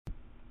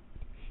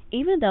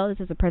Even though this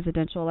is a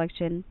presidential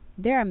election,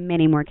 there are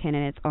many more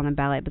candidates on the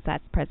ballot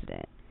besides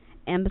president,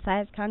 and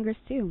besides Congress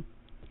too.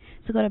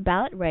 So go to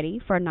Ballot Ready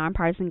for a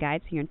nonpartisan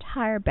guide to your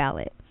entire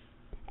ballot.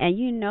 And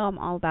you know I'm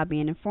all about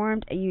being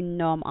informed, and you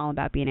know I'm all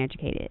about being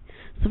educated.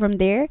 So from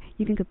there,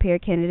 you can compare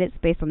candidates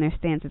based on their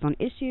stances on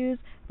issues,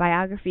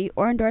 biography,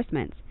 or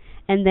endorsements.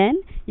 And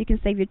then you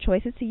can save your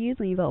choices to use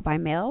when you vote by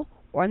mail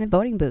or in the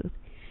voting booth.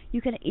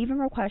 You can even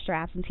request your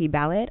absentee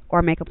ballot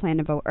or make a plan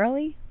to vote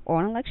early or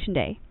on election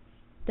day.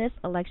 This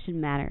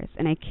election matters,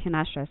 and I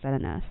cannot stress that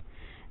enough.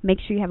 Make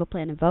sure you have a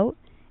plan to vote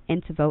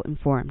and to vote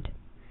informed.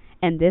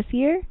 And this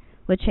year,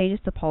 with changes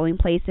to polling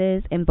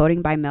places and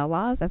voting by mail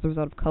laws as a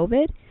result of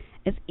COVID,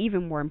 it's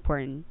even more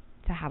important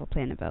to have a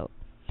plan to vote.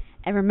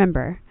 And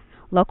remember,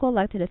 local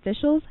elected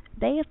officials,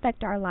 they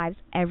affect our lives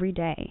every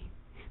day.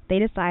 They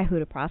decide who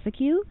to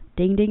prosecute,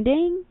 ding ding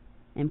ding,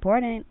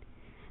 important.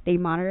 They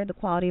monitor the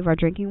quality of our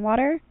drinking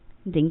water,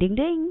 ding ding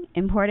ding,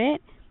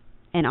 important.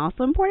 And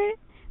also important,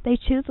 they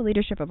choose the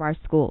leadership of our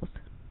schools.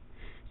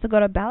 So go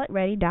to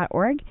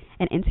ballotready.org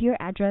and enter your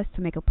address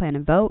to make a plan to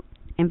vote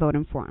and vote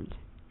informed.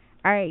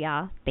 All right,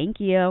 y'all. Thank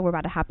you. We're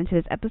about to hop into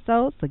this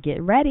episode, so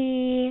get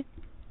ready.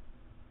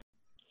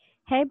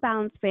 Hey,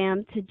 Balance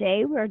fam.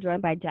 Today we are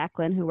joined by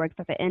Jacqueline, who works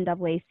at the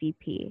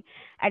NAACP.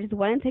 I just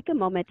want to take a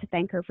moment to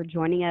thank her for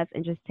joining us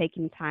and just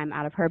taking time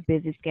out of her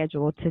busy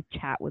schedule to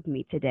chat with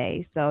me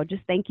today. So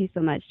just thank you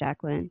so much,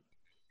 Jacqueline.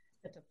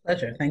 It's a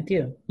pleasure. Thank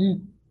you.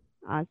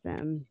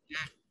 Awesome.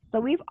 So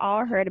we've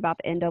all heard about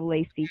the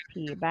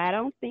NAACP, but I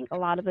don't think a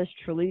lot of us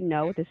truly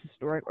know what this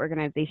historic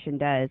organization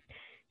does.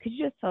 Could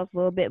you just tell us a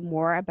little bit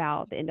more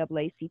about the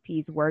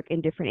NAACP's work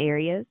in different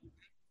areas?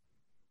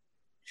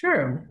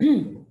 Sure.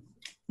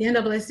 The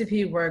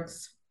NAACP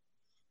works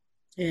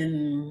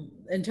in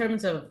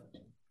terms of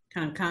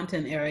kind of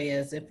content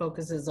areas. It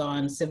focuses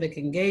on civic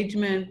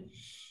engagement,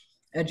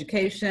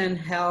 education,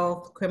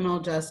 health, criminal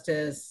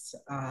justice,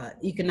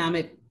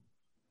 economic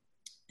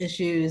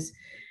issues,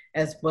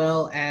 as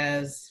well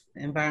as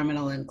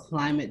environmental and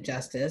climate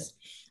justice.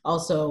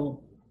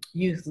 Also,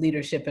 youth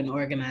leadership and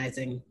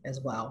organizing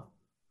as well.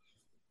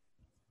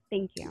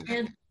 Thank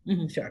you.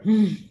 Sure.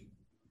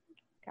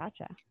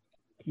 Gotcha.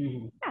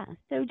 Yeah,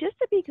 so just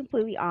to be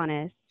completely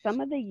honest, some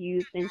of the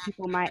youth and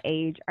people my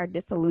age are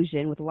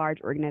disillusioned with large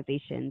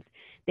organizations.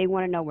 They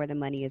want to know where the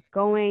money is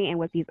going and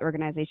what these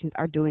organizations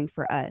are doing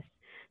for us.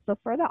 So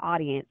for the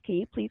audience, can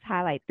you please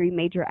highlight 3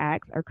 major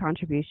acts or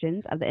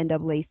contributions of the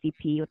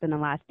NAACP within the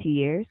last 2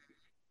 years?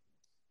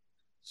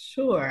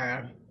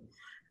 Sure.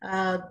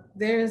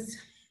 There's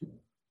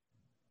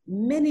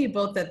many,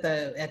 both at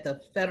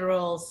the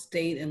federal,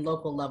 state, and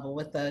local level,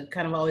 with a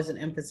kind of always an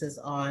emphasis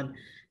on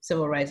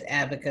civil rights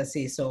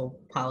advocacy, so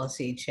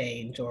policy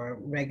change or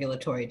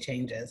regulatory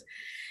changes.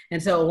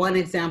 And so one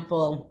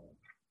example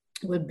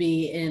would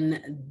be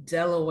in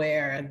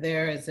Delaware.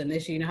 There is an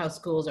issue, you know how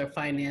schools are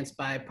financed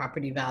by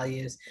property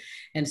values.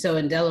 And so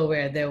in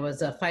Delaware, there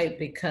was a fight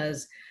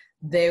because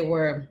they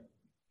were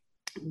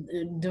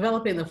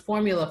developing the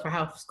formula for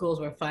how schools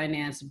were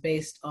financed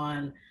based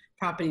on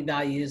property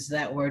values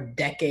that were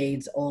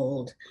decades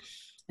old.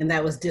 And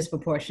that was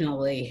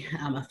disproportionately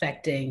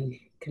affecting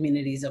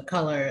communities of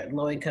color,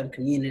 low-income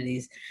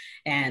communities,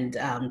 and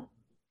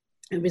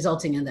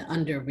resulting in the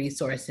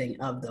under-resourcing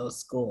of those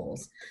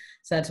schools.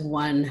 So that's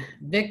one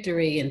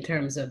victory in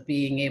terms of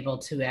being able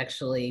to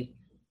actually,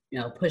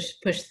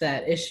 push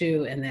that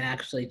issue and then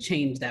actually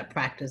change that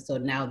practice. So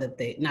now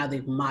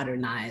they've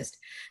modernized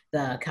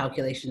the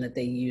calculation that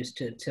they use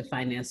to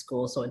finance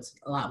schools, so it's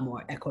a lot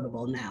more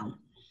equitable now.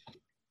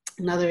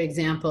 Another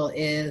example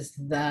is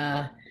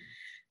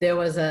there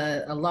was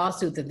a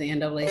lawsuit that the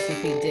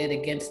NAACP did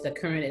against the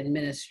current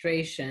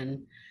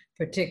administration,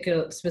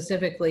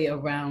 specifically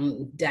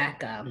around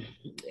DACA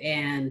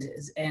and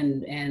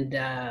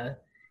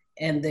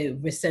the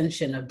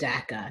recension of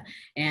DACA.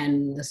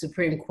 And the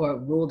Supreme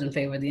Court ruled in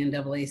favor of the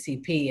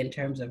NAACP in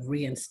terms of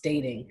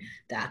reinstating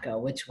DACA,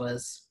 which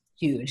was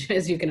huge,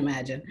 as you can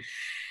imagine.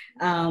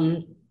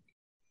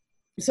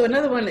 So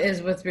another one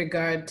is with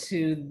regard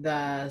to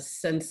the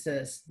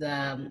census.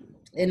 The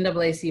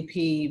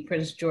NAACP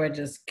Prince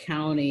George's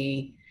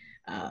County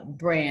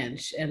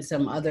branch and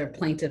some other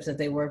plaintiffs that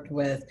they worked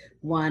with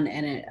won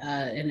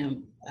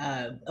an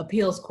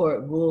appeals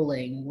court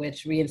ruling,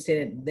 which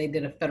reinstated, they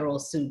did a federal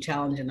suit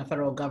challenging the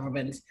federal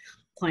government's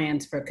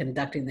plans for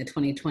conducting the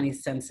 2020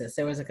 census.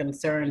 There was a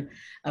concern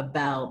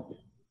about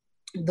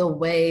the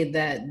way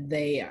that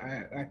they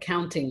are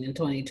counting in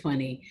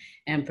 2020,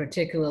 and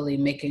particularly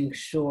making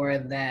sure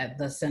that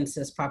the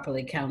census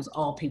properly counts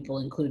all people,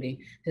 including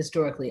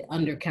historically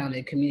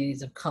undercounted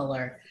communities of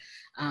color,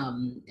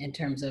 in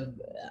terms of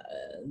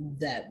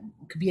that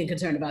being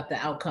concerned about the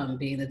outcome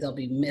being that they'll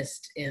be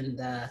missed in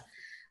the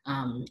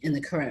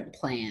current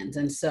plans.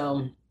 And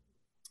so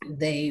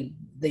the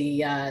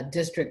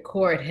district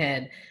court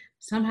had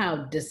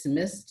somehow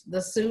dismissed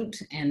the suit,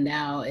 and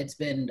now it's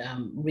been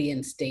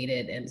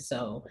reinstated, and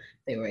so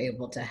they were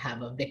able to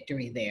have a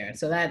victory there.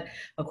 So that,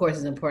 of course,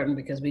 is important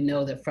because we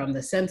know that from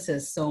the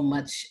census, so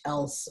much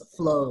else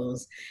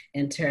flows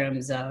in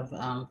terms of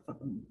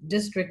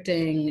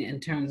districting, in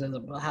terms of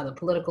how the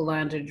political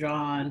lines are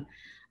drawn.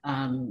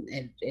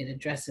 It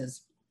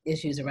addresses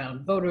issues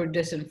around voter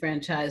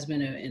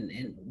disenfranchisement,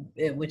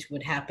 and which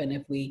would happen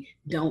if we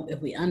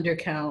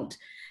undercount,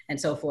 and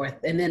so forth.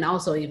 And then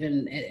also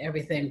even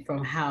everything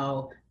from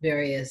how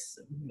various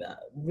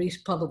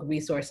public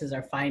resources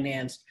are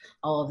financed,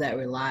 all of that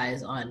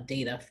relies on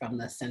data from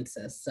the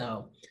census.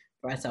 So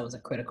for us, that was a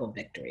critical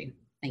victory.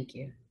 Thank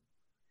you.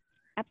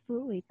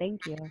 Absolutely.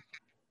 Thank you.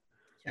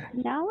 Sure.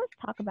 Now let's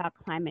talk about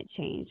climate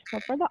change. So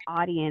for the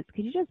audience,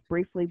 could you just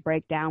briefly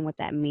break down what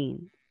that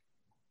means?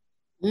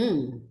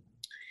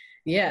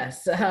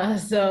 Yes.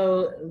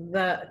 So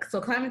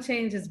climate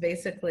change is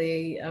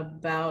basically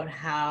about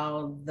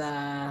how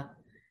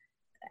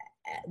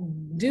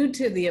due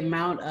to the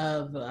amount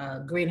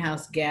of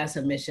greenhouse gas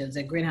emissions,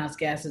 and greenhouse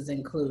gases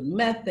include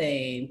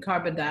methane,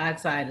 carbon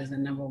dioxide is the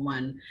number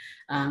one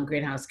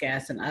greenhouse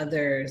gas, and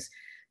others.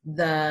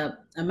 The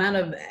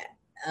amount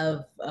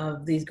of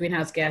these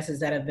greenhouse gases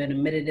that have been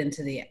emitted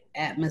into the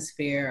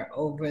atmosphere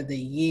over the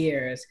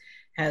years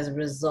has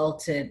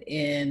resulted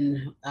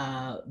in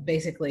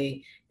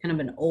basically kind of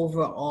an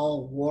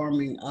overall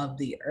warming of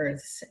the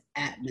Earth's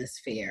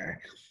atmosphere.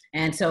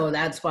 And so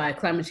that's why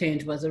climate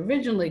change was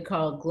originally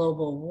called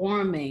global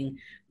warming.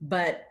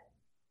 But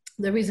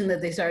the reason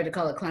that they started to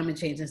call it climate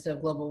change instead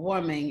of global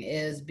warming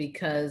is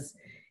because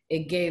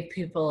it gave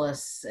people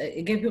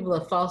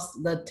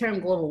the term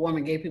global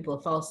warming gave people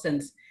a false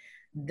sense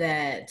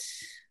that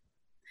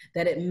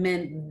it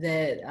meant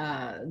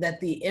that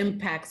the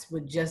impacts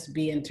would just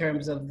be in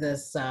terms of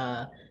this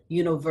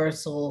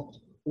universal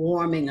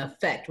warming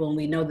effect, when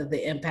we know that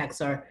the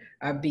impacts are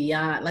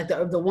beyond, like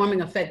the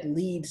warming effect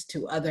leads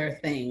to other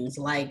things,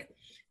 like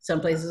some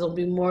places will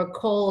be more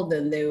cold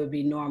than they would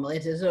be normal.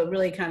 It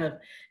really kind of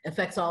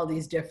affects all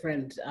these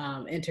different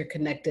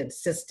interconnected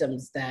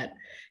systems that,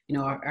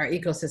 our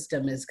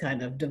ecosystem is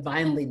kind of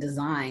divinely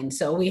designed.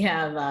 So we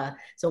have,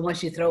 so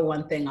once you throw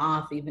one thing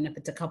off, even if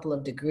it's a couple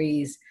of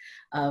degrees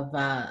of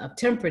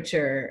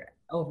temperature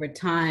over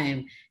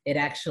time, it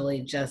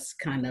actually just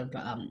kind of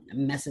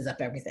messes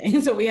up everything.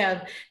 So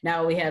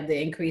now we have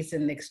the increase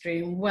in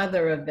extreme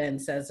weather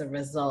events as a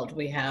result.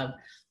 We have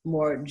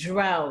more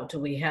drought.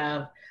 We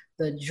have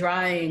the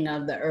drying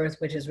of the earth,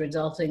 which is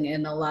resulting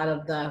in a lot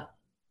of the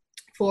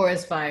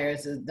forest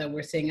fires that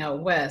we're seeing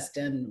out west,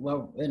 and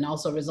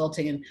also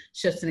resulting in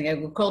shifts in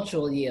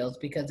agricultural yields,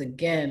 because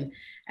again,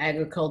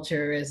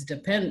 agriculture is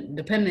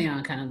depending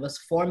on kind of this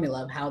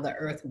formula of how the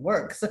earth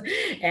works.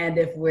 And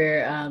if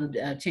we're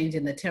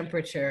changing the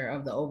temperature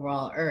of the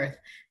overall earth,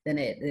 then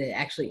it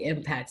actually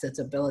impacts its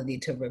ability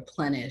to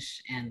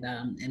replenish and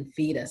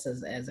feed us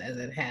as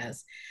it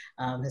has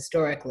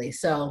historically.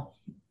 So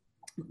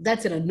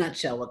that's in a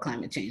nutshell what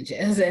climate change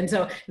is. And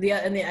so the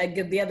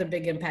other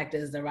big impact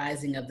is the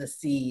rising of the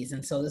seas.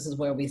 And so this is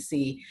where we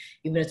see,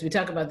 even as we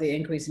talk about the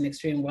increase in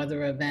extreme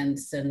weather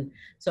events and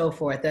so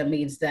forth, that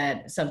means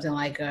that something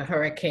like a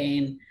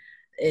hurricane,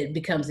 it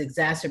becomes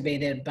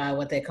exacerbated by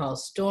what they call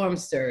storm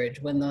surge,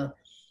 when the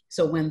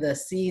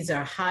seas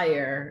are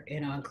higher,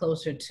 and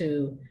closer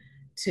to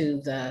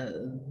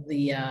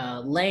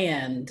the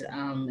land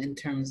in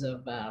terms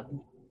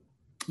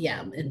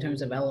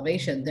of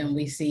elevation, then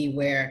we see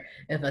where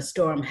if a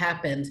storm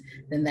happens,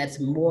 then that's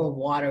more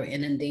water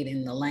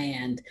inundating the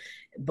land,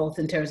 both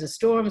in terms of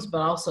storms,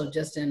 but also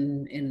just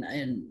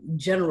in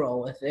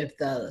general. If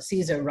the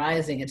seas are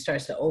rising, it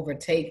starts to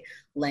overtake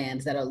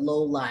lands that are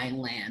low-lying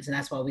lands. And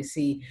that's why we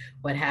see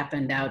what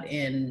happened out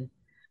in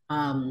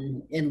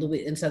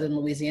southern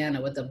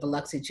Louisiana with the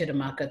Biloxi,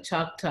 Chickamauga,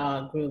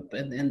 Choctaw group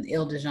and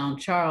Ile de Jean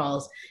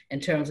Charles, in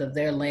terms of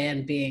their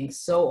land being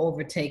so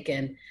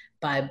overtaken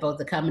by both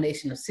the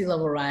combination of sea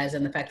level rise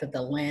and the fact that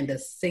the land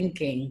is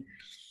sinking,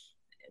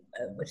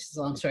 which is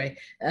a long story.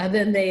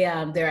 Then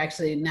they're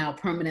actually now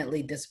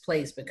permanently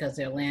displaced because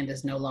their land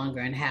is no longer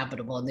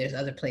inhabitable. And there's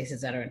other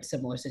places that are in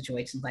similar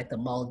situations, like the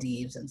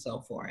Maldives and so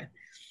forth.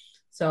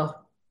 So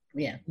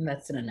yeah,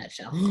 that's in a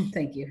nutshell.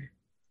 Thank you.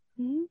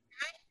 Mm-hmm.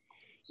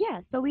 Yeah,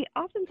 so we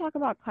often talk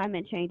about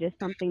climate change as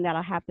something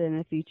that'll happen in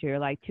the future,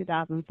 like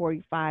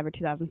 2045 or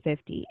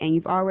 2050. And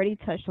you've already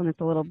touched on this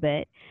a little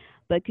bit.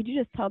 But could you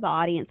just tell the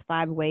audience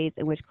 5 ways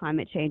in which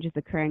climate change is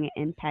occurring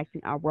and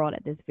impacting our world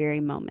at this very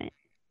moment?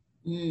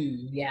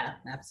 Yeah,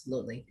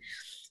 absolutely.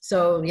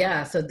 So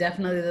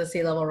definitely the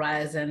sea level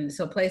rise. And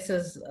so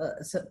places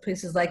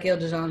like Ile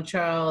de Jean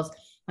Charles,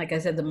 like I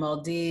said, the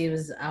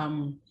Maldives,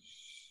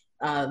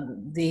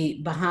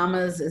 the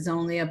Bahamas is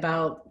only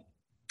about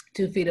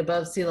 2 feet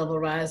above sea level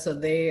rise. So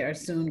they are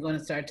soon going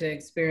to start to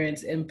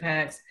experience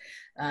impacts.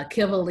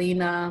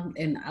 Kivalina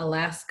in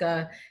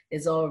Alaska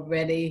is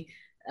already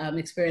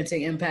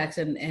experiencing impacts,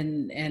 and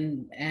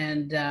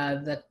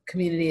the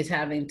community is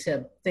having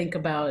to think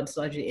about, it's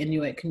largely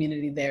Inuit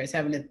community there, is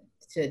having to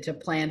to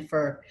plan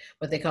for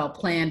what they call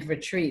planned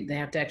retreat. They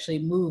have to actually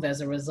move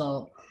as a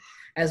result,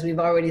 as we've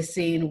already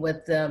seen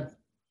with the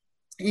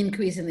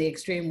increase in the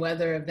extreme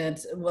weather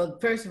events. Well,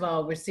 first of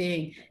all, we're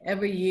seeing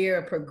every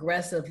year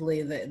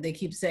progressively that they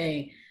keep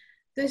saying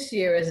this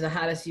year is the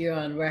hottest year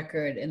on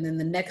record, and then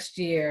the next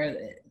year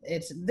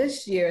it's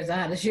this year is the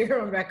hottest year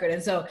on record.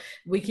 And so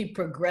we keep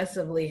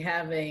progressively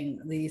having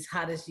these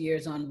hottest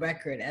years on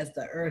record as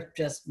the earth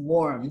just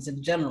warms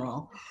in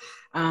general.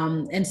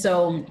 And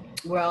so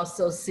we're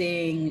also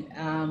seeing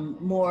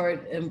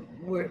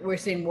we're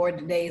seeing more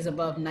days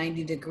above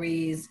 90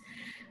 degrees,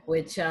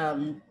 which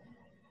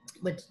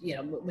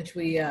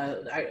we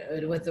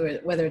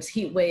whether it's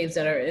heat waves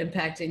that are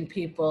impacting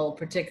people,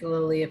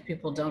 particularly if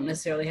people don't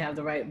necessarily have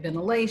the right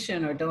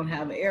ventilation or don't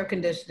have air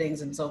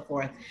conditionings and so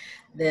forth,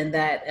 then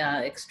that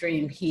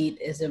extreme heat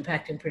is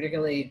impacting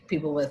particularly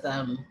people with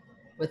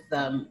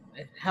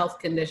health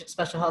conditions,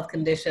 special health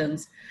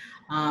conditions.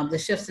 The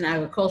shifts in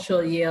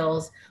agricultural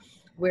yields,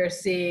 we're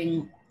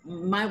seeing.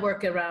 My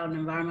work around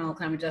environmental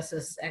climate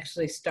justice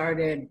actually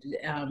started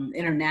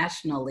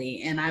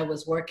internationally, and I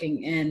was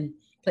working in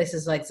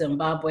places like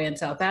Zimbabwe and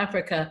South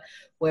Africa,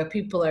 where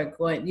people are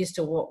used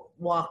to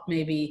walk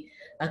maybe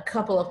a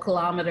couple of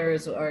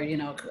kilometers or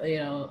a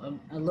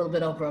little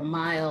bit over a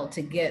mile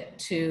to get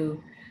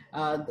to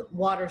the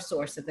water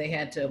source where they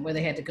had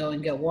to go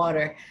and get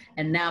water,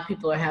 and now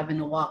people are having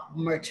to walk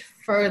much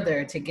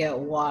further to get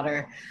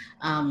water.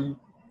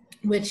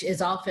 Which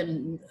is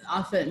often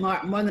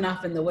more than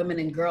often the women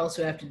and girls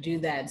who have to do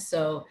that.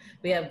 So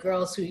we have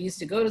girls who used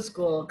to go to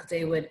school because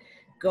they would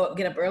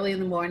get up early in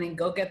the morning,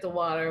 go get the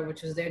water,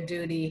 which was their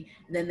duty,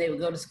 and then they would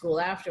go to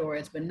school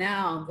afterwards. But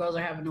now girls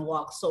are having to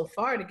walk so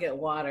far to get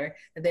water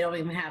that they don't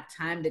even have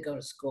time to go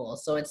to school.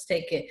 So it's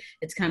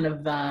kind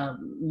of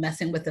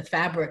messing with the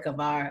fabric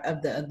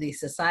of these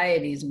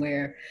societies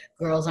where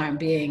girls aren't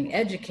being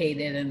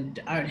educated and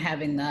aren't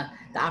having the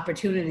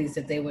opportunities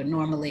that they would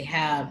normally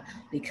have,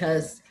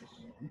 because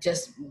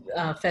just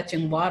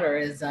fetching water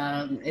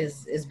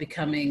is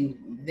becoming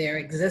their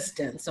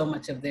existence,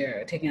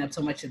 taking up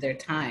so much of their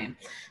time.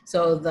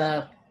 So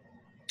the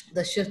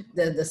shift,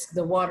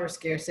 the water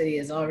scarcity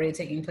is already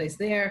taking place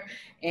there,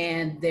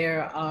 and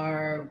there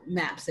are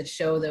maps that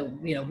show that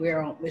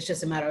it's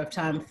just a matter of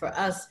time for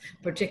us,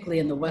 particularly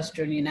in the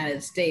Western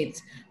United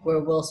States, where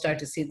we'll start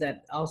to see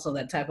that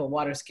type of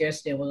water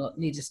scarcity, and we'll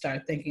need to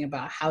start thinking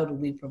about how do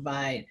we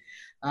provide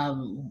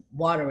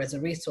water as a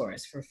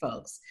resource for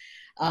folks.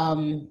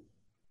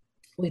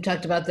 We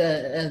talked about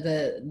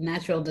the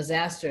natural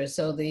disasters.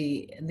 So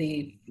the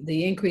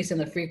increase in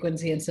the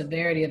frequency and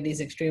severity of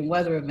these extreme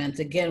weather events.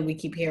 Again, we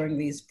keep hearing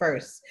these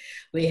first.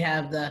 We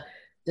have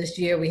this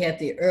year we had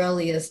the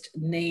earliest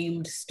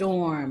named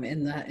storm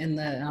in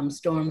the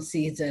storm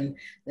season.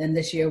 Then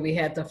this year we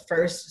had the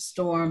first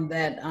storm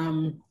that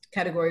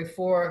Category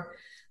 4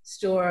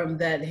 storm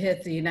that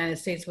hit the United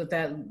States with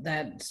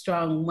that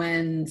strong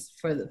winds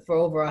for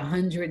over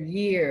 100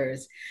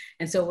 years.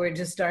 And so we're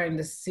just starting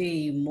to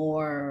see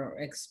more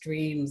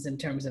extremes in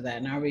terms of that.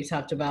 And I already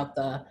talked about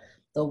the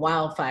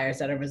wildfires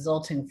that are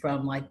resulting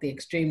from like the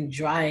extreme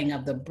drying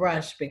of the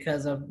brush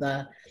because of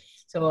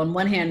so on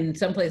one hand, in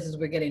some places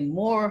we're getting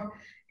more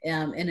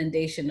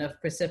inundation of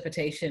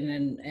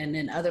precipitation, and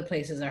in other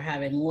places are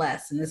having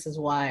less. And this is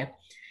why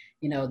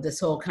this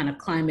whole kind of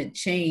climate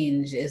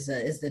change is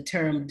the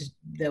term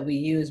that we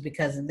use,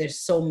 because there's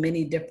so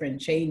many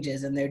different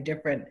changes and they're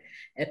different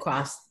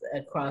across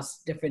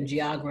different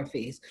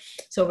geographies.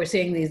 So we're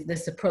seeing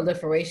this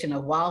proliferation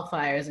of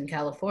wildfires in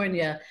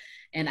California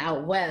and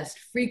out west,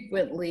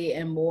 frequently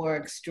and more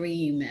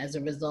extreme as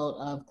a result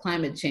of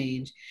climate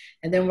change.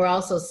 And then we're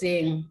also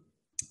seeing,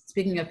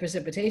 speaking of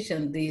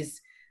precipitation,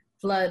 these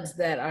floods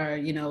that are,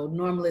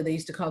 normally they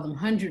used to call them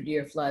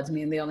 100-year floods,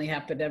 meaning they only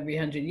happened every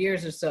 100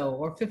 years or so,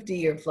 or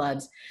 50-year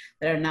floods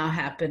that are now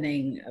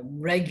happening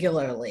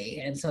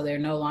regularly. And so they're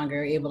no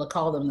longer able to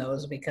call them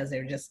those because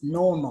they're just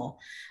normal.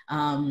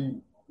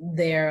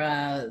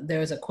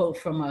 There's a quote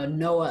from a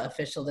NOAA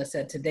official that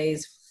said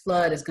today's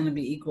flood is going to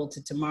be equal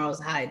to tomorrow's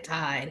high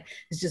tide.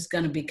 It's just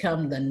going to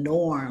become the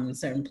norm in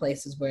certain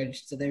places where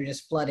they're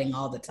just flooding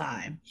all the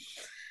time.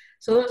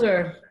 So those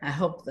are, I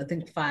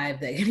think 5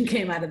 that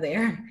came out of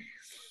there.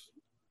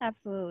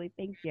 Absolutely.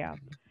 Thank you.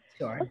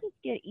 Sure. Let's just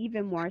get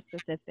even more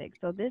specific.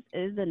 So this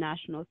is the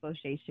National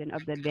Association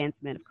of the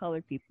Advancement of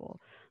Colored People.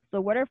 So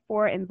what are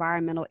 4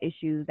 environmental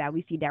issues that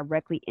we see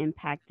directly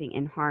impacting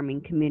and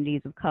harming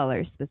communities of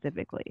color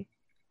specifically?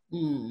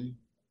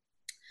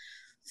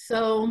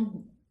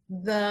 So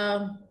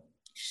the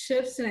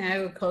shifts in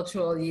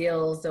agricultural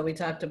yields that we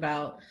talked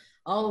about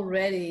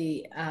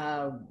already,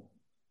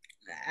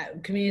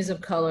 communities of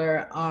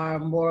color are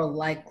more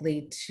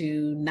likely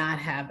to not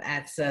have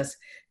access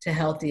to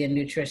healthy and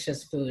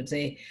nutritious foods.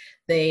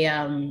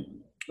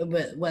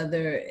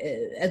 Whether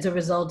as a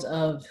result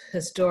of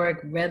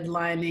historic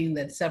redlining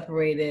that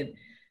separated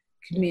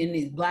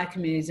communities, Black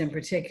communities in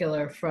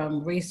particular,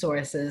 from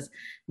resources,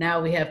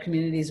 now we have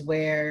communities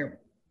where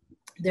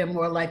they're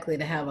more likely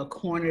to have a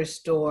corner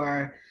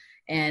store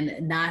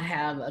and not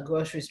have a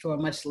grocery store,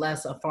 much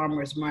less a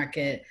farmer's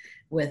market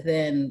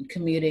within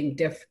commuting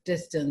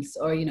distance,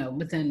 or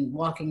within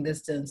walking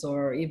distance,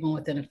 or even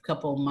within a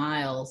couple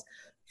miles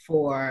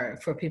for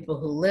people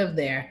who live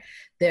there.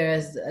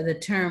 There's the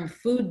term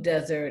food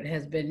desert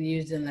has been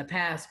used in the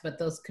past, but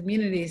those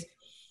communities,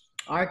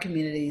 our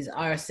communities,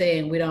 are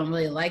saying we don't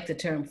really like the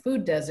term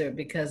food desert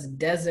because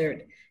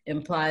desert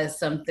implies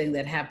something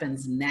that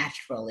happens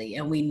naturally,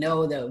 and we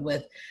know that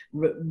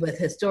with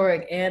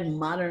historic and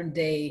modern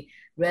day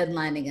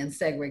redlining and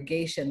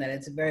segregation, that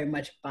it's very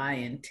much by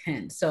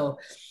intent. So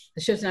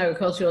the shifts in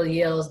agricultural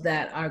yields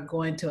that are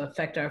going to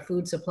affect our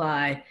food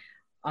supply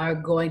are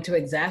going to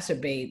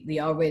exacerbate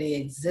the already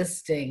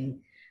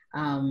existing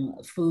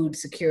food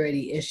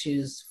security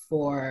issues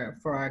for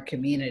our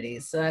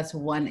communities. So that's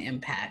one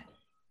impact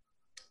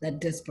that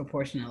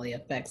disproportionately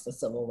affects the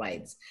civil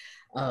rights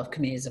of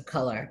communities of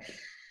color.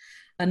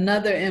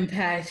 Another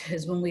impact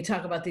is when we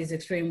talk about these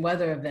extreme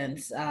weather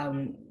events.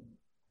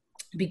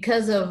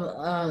 Because of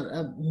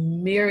a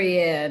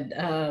myriad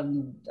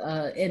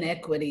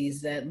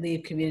inequities that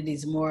leave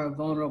communities more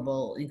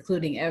vulnerable,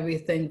 including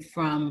everything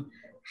from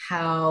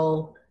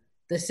how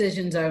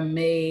decisions are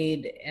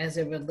made as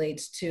it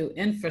relates to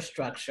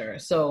infrastructure.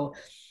 So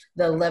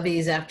the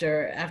levees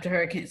after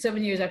Hurricane,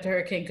 7 years after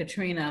Hurricane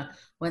Katrina,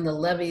 when the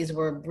levees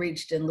were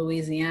breached in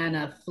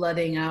Louisiana,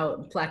 flooding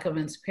out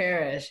Plaquemines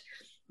Parish,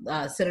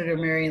 Senator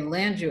Marion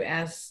Landrieu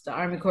asked the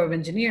Army Corps of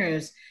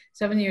Engineers,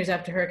 7 years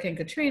after Hurricane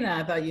Katrina,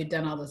 I thought you'd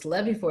done all this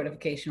levee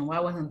fortification. Why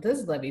wasn't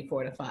this levee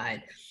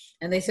fortified?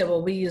 And they said,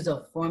 well, we use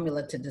a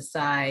formula to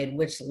decide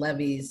which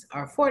levees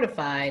are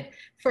fortified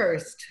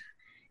first.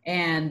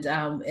 And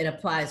it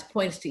applies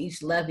points to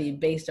each levee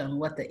based on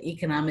what the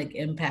economic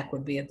impact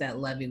would be if that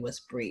levee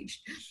was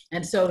breached.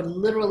 And so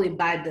literally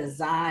by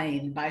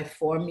design, by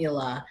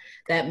formula,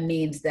 that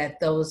means that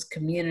those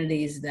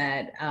communities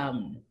that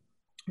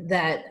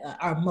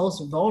are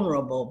most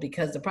vulnerable,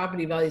 because the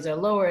property values are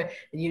lower, it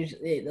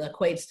usually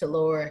equates to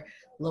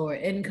lower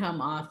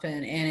income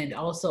often, and it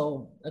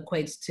also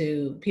equates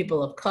to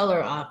people of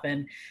color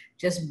often.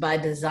 Just by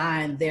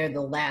design, they're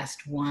the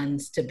last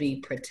ones to be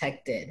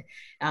protected.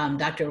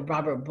 Dr.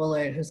 Robert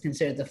Bullard, who's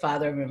considered the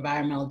father of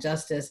environmental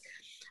justice,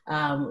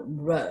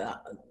 wrote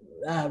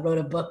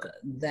a book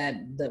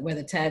where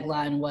the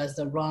tagline was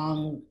 "The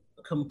Wrong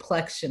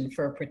Complexion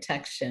for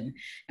Protection,"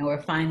 and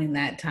we're finding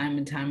that time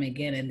and time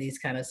again in these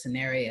kind of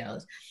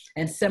scenarios.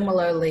 And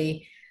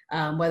similarly,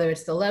 whether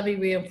it's the levee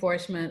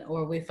reinforcement,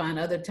 or we find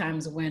other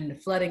times when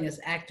flooding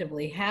is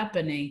actively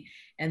happening,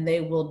 and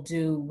they will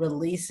do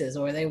releases,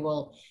 or they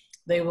will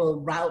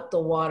route the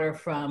water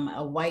from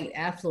a white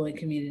affluent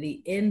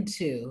community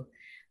into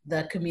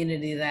the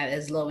community that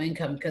is low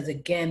income, because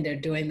again, they're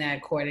doing that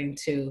according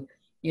to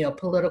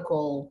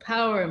political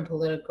power and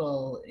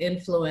political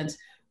influence,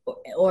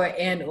 or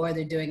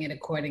they're doing it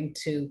according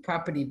to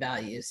property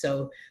value.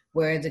 So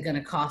where is it going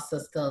to cost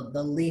us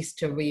the least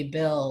to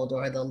rebuild,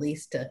 or the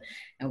least to,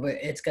 and where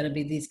it's going to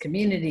be these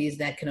communities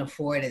that can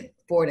afford it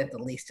the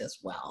least as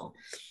well.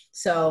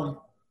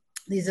 So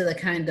these are the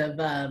kind of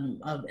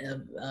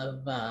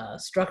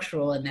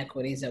structural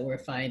inequities that we're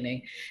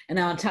finding. And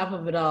now on top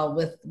of it all,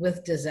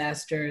 with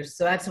disasters,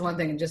 so that's one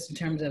thing just in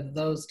terms of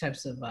those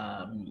types of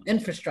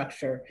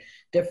infrastructure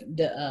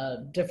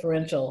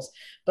differentials.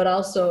 But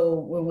also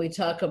when we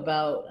talk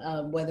about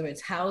whether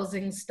it's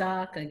housing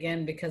stock,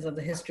 again, because of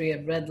the history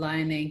of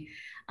redlining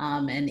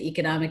and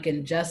economic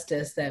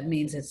injustice, that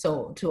means that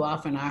so too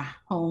often our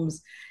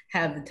homes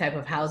have the type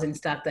of housing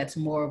stock that's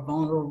more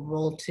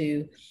vulnerable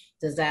to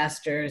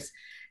disasters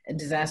and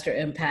disaster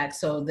impacts.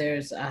 So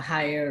there's a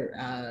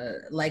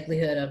higher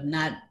likelihood of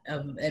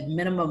at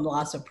minimum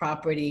loss of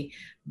property,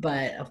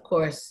 but of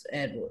course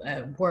at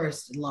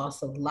worst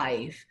loss of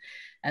life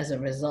as a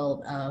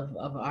result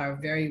of our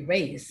very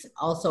race.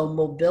 Also,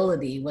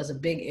 mobility was a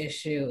big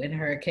issue in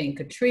Hurricane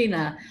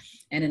Katrina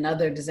and in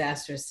other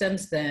disasters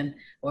since then,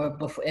 or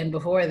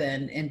before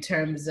then, in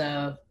terms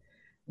of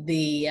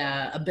the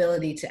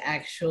ability to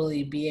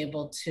actually be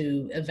able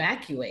to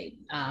evacuate.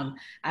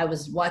 I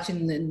was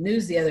watching the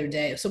news the other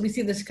day. So we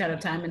see this kind of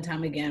time and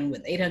time again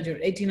with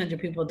 1,800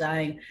 people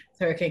dying with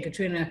Hurricane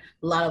Katrina.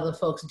 A lot of the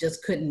folks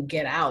just couldn't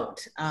get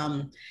out.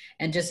 And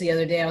just the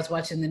other day I was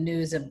watching the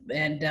news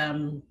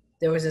and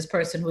there was this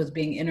person who was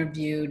being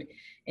interviewed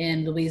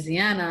in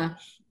Louisiana,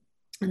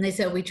 and they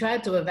said, we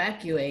tried to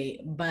evacuate,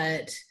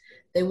 but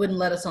they wouldn't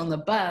let us on the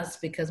bus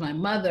because my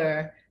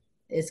mother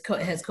has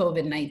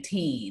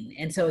COVID-19.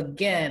 And so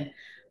again,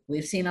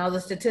 we've seen all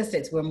the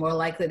statistics. We're more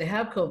likely to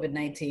have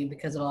COVID-19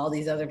 because of all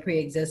these other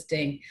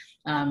pre-existing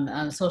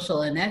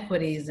social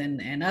inequities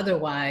and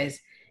otherwise.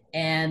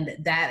 And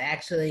that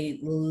actually,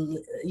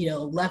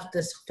 left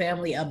this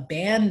family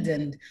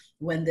abandoned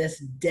when this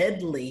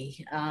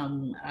deadly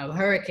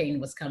hurricane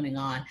was coming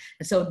on.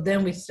 And so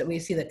then we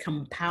see the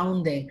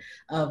compounding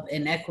of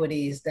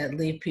inequities that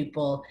leave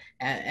people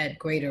at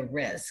greater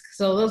risk.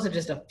 So those are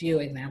just a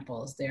few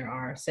examples. There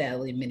are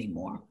sadly many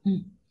more.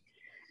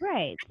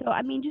 Right. So,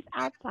 I mean, just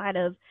outside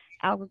of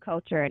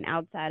agriculture and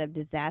outside of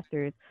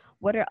disasters,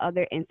 what are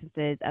other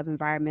instances of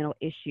environmental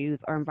issues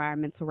or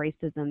environmental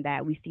racism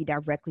that we see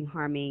directly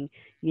harming,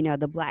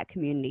 the Black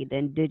community, the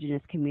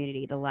Indigenous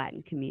community, the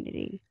Latin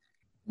community?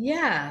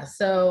 Yeah,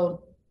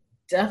 so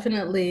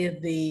definitely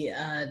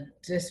the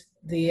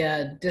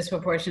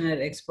disproportionate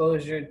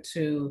exposure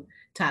to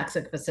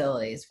toxic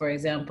facilities. For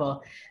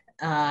example,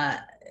 uh,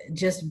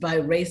 just by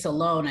race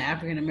alone, an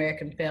African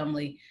American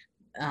family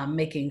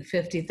making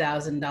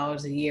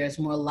 $50,000 a year is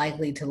more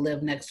likely to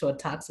live next to a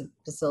toxic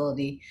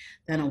facility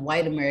than a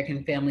white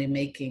American family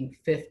making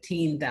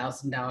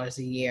 $15,000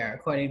 a year,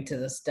 according to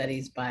the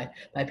studies by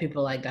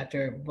people like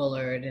Dr.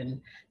 Bullard and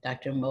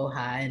Dr.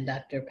 Moha and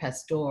Dr.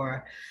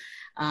 Pastor,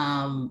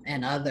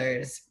 and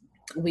others.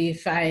 We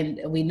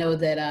know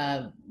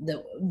that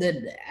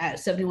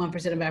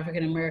 71% of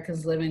African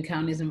Americans live in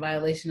counties in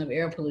violation of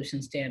air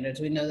pollution standards.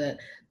 We know that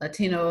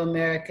Latino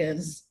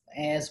Americans,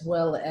 as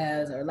well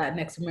as, or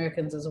Latinx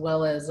Americans, as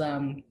well as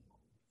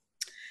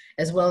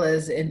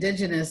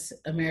Indigenous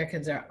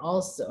Americans are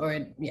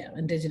also,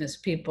 Indigenous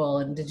people,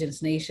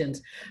 Indigenous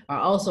nations are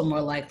also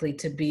more likely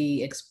to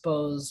be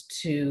exposed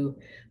to,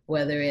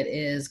 whether it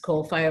is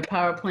coal-fired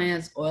power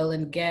plants, oil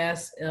and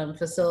gas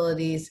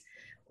facilities,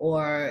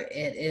 or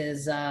it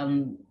is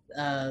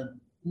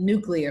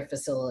nuclear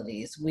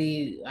facilities.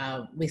 We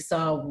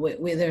saw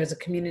there's a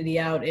community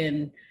out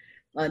in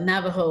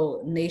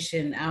Navajo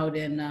Nation out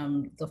in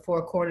the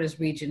Four Corners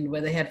region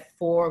where they had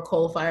 4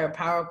 coal-fired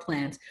power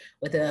plants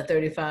within a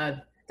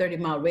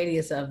 30-mile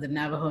radius of the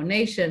Navajo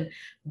Nation,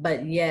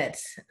 but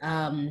yet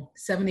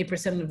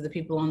 70% of the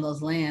people on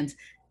those lands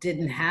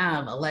didn't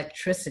have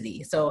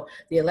electricity. So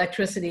the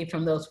electricity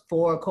from those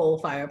 4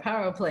 coal-fired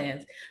power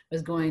plants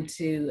was going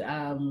to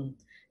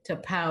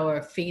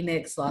power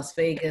Phoenix, Las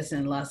Vegas,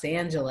 and Los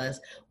Angeles,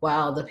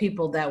 while the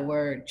people that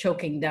were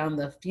choking down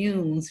the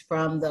fumes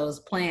from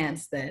those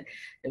plants that,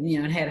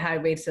 had high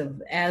rates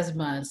of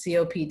asthma and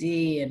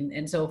COPD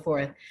and so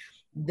forth,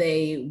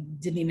 they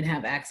didn't even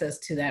have access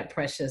to that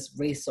precious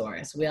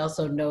resource. We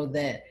also know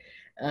that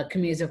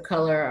communities of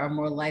color are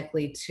more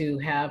likely to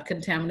have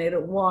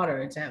contaminated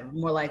water,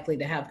 more likely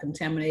to have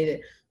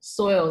contaminated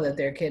soil that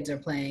their kids are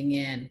playing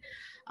in.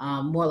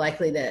 More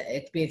likely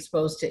to be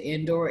exposed to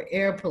indoor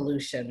air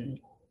pollution.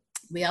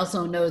 We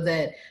also know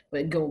that,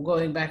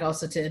 going back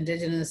also to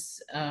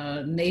Indigenous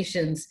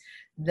nations,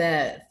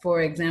 that,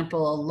 for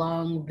example,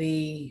 along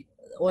the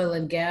oil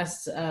and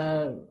gas,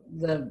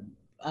 the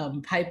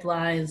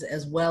pipelines,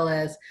 as well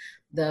as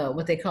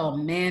what they call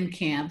man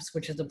camps,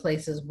 which are the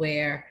places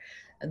where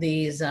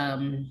these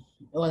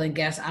oil and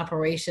gas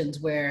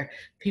operations, where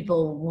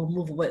people will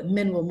move away,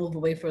 men will move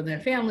away from their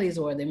families,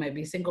 or they might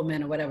be single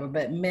men or whatever,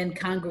 but men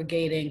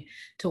congregating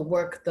to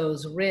work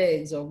those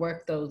rigs or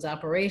work those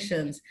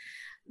operations.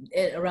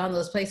 Around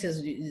those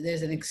places,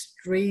 there's an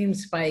extreme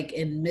spike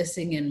in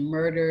missing and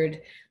murdered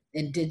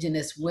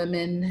Indigenous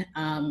women,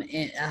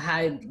 and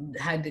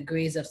high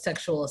degrees of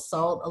sexual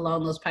assault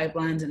along those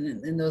pipelines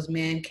and in those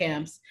man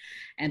camps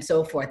and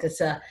so forth.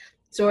 It's a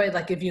story,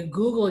 like, if you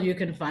Google, you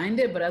can find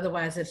it, but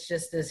otherwise it's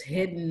just this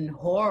hidden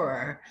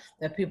horror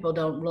that people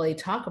don't really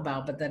talk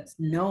about, but that's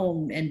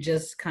known and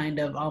just kind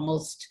of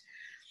almost,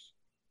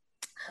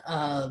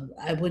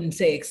 I wouldn't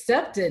say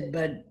accepted,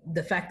 but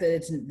the fact that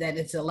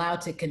it's allowed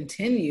to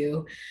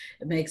continue,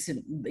 it makes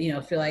it,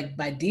 feel like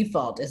by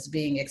default it's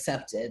being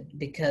accepted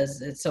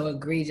because it's so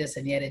egregious,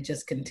 and yet it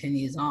just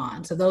continues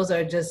on. So those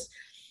are just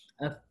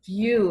a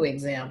few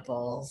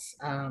examples.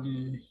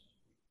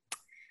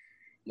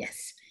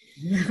 Yes.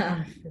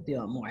 If you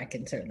want more, I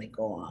can certainly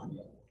go on.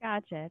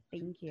 Gotcha.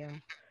 Thank you.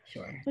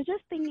 Sure. So,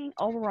 just thinking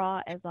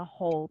overall as a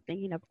whole,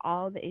 thinking of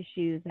all the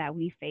issues that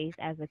we face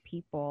as a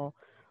people,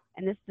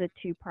 and this is a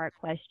two-part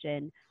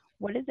question.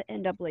 What is the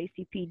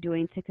NAACP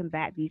doing to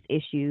combat these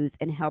issues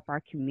and help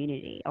our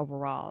community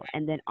overall?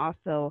 And then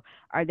also,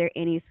 are there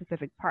any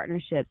specific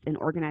partnerships and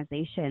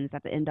organizations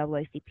that the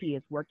NAACP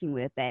is working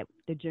with that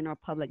the general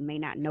public may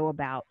not know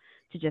about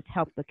to just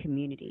help the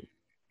community?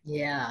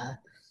 Yeah.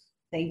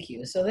 Thank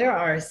you. So there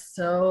are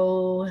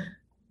so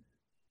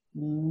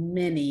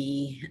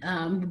many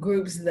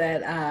groups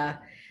that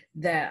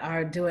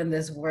are doing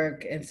this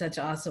work in such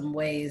awesome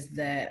ways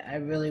that I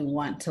really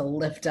want to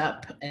lift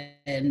up,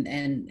 and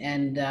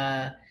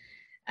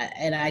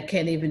I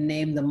can't even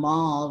name them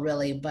all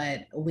really,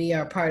 but we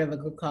are part of a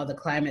group called the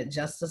Climate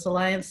Justice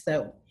Alliance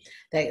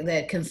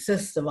that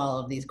consists of all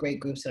of these great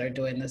groups that are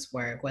doing this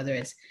work, whether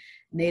it's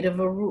Native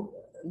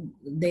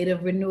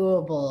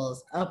Renewables,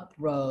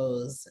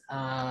 UPROSE,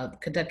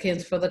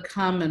 Kentuckians for the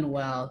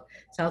Commonwealth,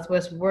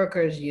 Southwest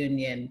Workers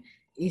Union,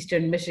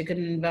 Eastern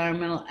Michigan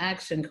Environmental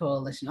Action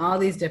Coalition, all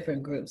these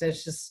different groups.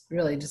 There's just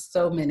really just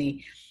so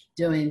many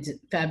doing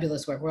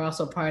fabulous work. We're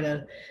also part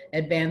of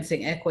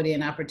Advancing Equity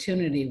and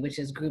Opportunity, which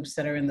is groups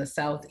that are in the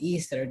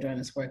Southeast that are doing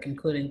this work,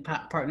 including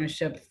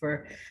Partnership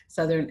for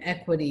Southern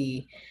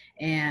Equity,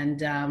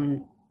 and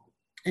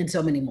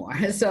so many more.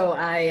 So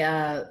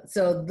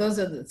so those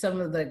are some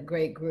of the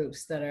great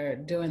groups that are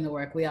doing the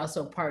work. We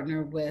also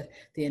partner with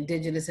the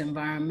Indigenous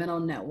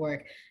Environmental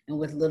Network and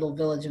with Little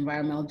Village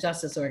Environmental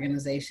Justice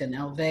Organization,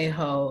 El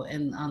Vejo,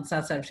 and on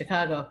South Side of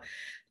Chicago,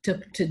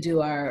 to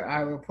do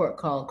our report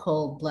called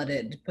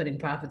Cold-Blooded, Putting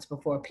Profits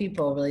Before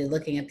People, really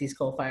looking at these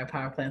coal-fired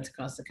power plants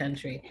across the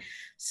country.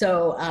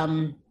 So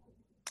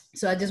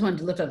so I just wanted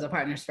to lift up the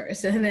partners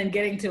first, and then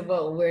getting to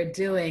what we're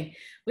doing.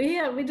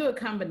 We do a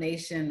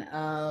combination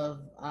of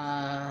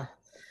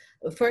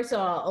first of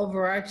all,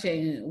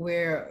 overarching,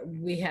 where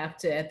we have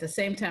to, at the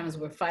same time as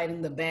we're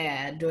fighting the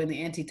bad, doing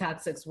the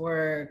anti-toxics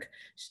work,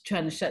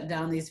 trying to shut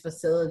down these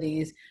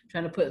facilities,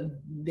 trying to put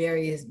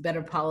various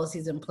better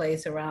policies in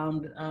place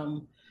around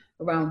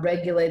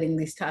regulating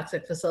these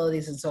toxic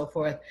facilities and so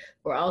forth.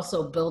 We're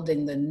also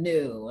building the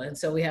new. And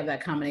so we have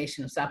that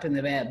combination of stopping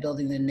the bad,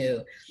 building the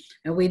new.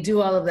 And we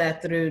do all of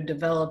that through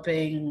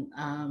developing,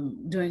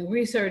 doing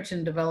research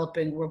and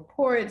developing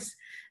reports,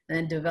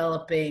 and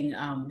developing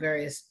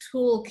various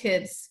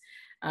toolkits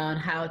on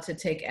how to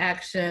take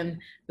action.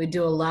 We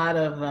do a lot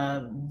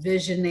of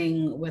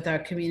visioning with our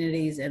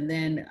communities, and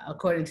then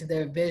according to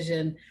their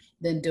vision,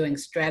 then doing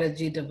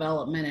strategy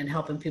development and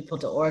helping people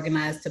to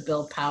organize, to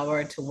build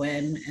power, to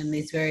win in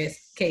these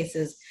various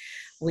cases.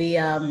 We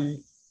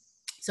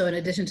so in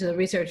addition to the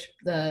research,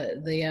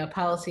 the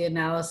policy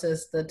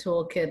analysis, the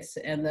toolkits,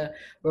 and the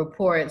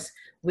reports,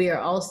 we are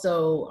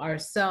also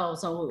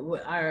ourselves, so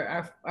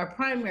our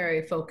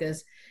primary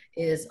focus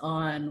is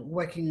on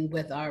working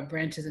with our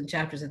branches and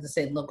chapters at the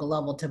state and local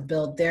level to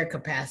build their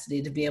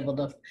capacity to be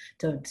able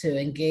to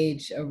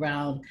engage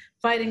around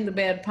fighting the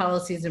bad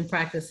policies and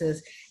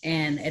practices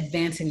and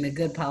advancing the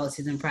good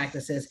policies and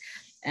practices,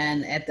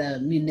 and at the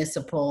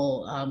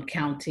municipal,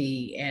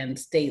 county, and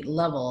state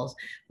levels.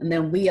 And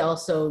then we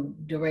also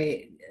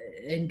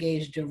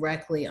engage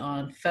directly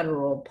on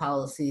federal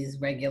policies,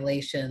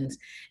 regulations,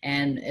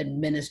 and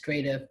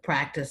administrative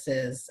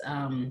practices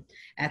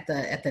at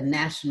the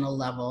national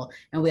level.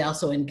 And we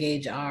also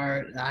engage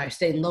our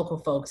state and local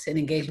folks in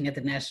engaging at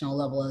the national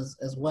level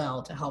as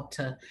well, to help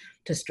to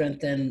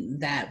strengthen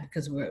that,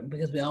 because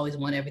we always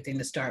want everything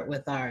to start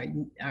with our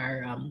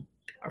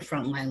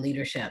frontline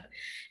leadership.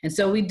 And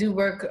so we do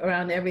work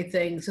around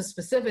everything. So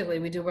specifically,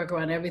 we do work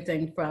around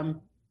everything from,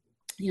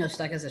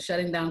 like I said,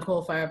 shutting down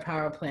coal-fired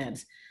power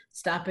plants,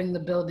 stopping the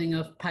building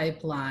of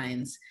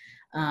pipelines,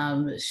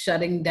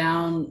 shutting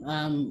down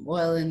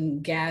oil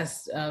and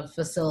gas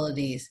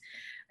facilities.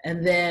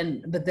 And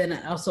then, but then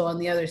also on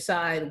the other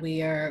side,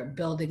 we are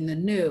building the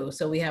new.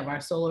 So we have our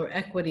solar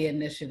equity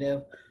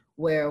initiative,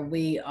 where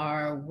we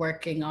are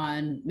working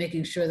on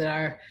making sure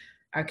that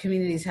our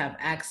communities have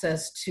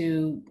access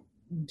to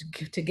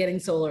getting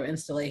solar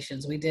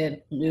installations. We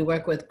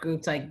work with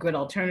groups like Grid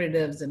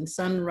Alternatives and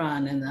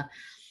Sunrun and the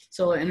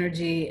Solar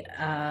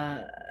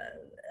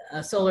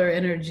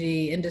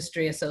Energy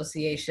Industry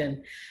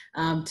Association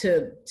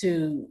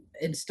to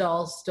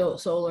install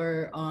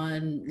solar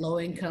on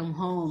low-income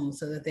homes,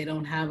 so that they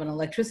don't have an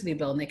electricity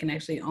bill and they can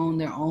actually own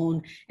their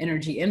own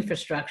energy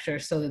infrastructure,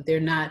 so that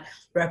they're not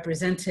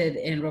represented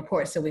in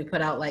reports that we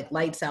put out, like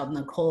lights out in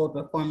the cold,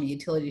 reforming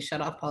utility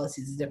shutoff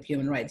policies as if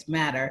human rights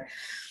matter.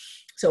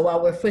 So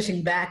while we're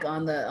pushing back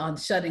on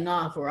shutting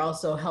off, we're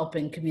also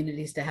helping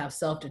communities to have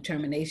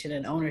self-determination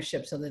and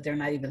ownership, so that they're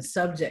not even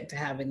subject to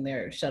having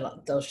those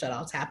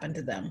shutoffs happen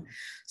to them.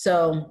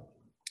 So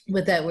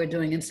with that, we're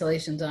doing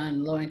installations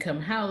on low-income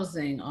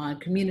housing, on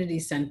community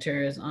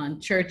centers, on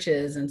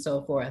churches, and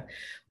so forth.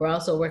 We're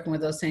also working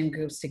with those same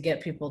groups to get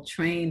people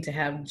trained to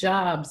have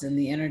jobs in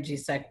the energy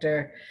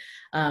sector,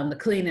 the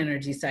clean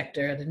energy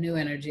sector, the new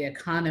energy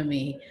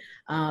economy,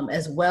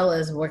 as well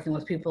as working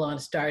with people on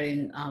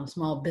starting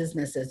small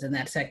businesses in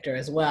that sector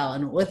as well.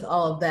 And with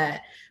all of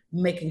that,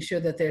 making sure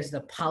that there's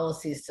the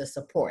policies to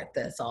support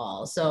this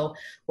all. So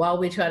while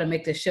we try to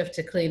make the shift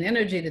to clean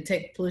energy to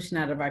take pollution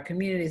out of our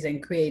communities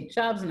and create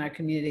jobs in our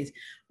communities,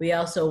 we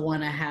also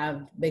want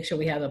to make sure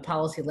we have the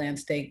policy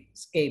landscape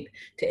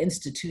to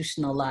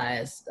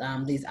institutionalize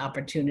these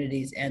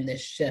opportunities and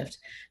this shift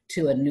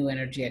to a new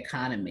energy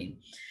economy.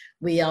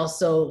 We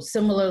also,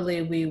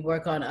 similarly, we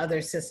work on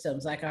other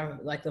systems like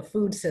the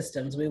food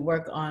systems. We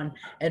work on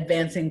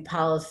advancing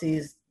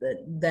policies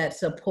that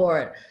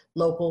support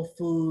local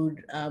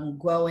food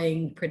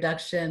growing,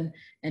 production,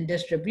 and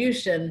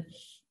distribution.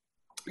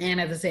 And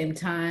at the same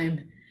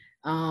time,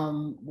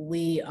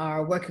 we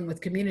are working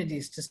with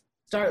communities to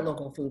start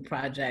local food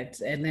projects.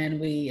 And then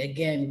we,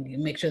 again,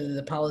 make sure that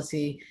the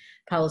policy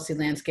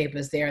landscape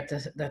is there at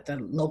the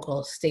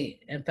local,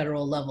 state, and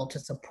federal level to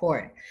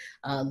support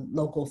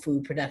local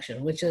food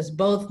production, which is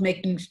both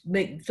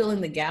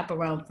filling the gap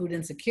around food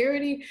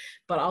insecurity,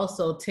 but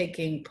also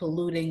taking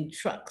polluting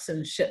trucks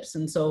and ships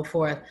and so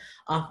forth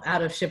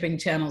out of shipping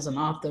channels and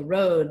off the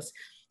roads,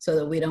 so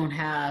that we don't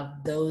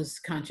have those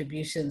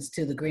contributions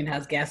to the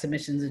greenhouse gas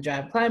emissions that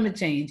drive climate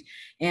change,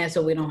 and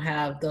so we don't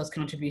have those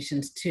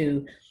contributions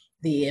to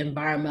the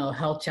environmental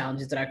health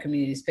challenges that our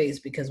communities face,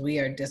 because we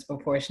are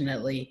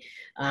disproportionately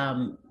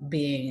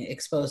being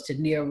exposed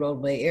to near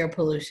roadway air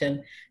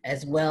pollution,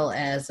 as well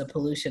as the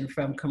pollution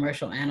from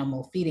commercial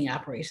animal feeding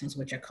operations,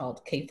 which are called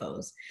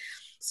CAFOs.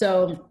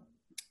 So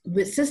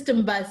with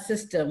system by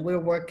system, we're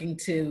working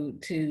to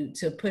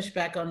push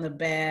back on the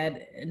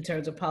bad in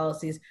terms of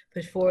policies,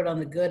 push forward on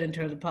the good in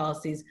terms of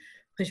policies,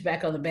 push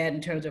back on the bad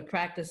in terms of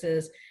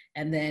practices,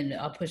 and then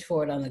push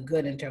forward on the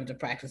good in terms of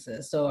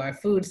practices. So our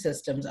food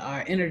systems,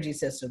 our energy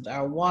systems,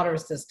 our water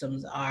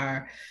systems,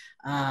 our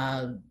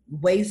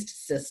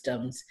waste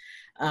systems,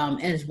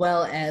 as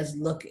well as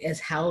look as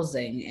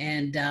housing,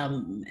 and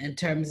in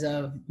terms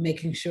of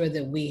making sure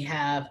that we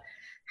have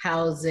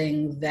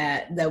housing,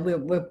 that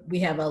we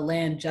have a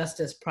land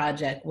justice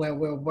project where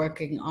we're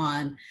working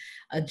on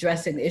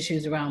addressing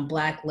issues around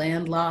Black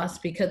land loss,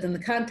 because in the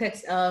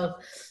context of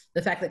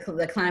the fact that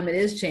the climate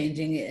is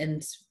changing,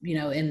 and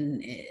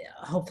in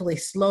hopefully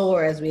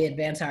slower as we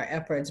advance our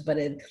efforts, but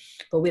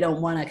we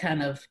don't want to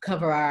kind of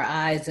cover our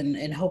eyes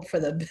and hope for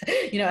the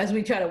as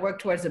we try to work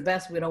towards the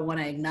best, we don't want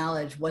to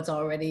acknowledge what's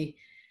already,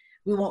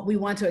 we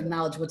want to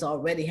acknowledge what's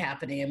already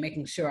happening and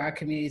making sure our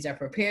communities are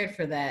prepared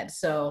for that.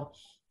 So,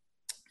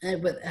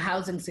 and with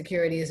housing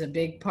security is a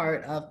big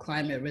part of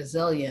climate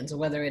resilience,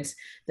 whether it's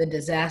the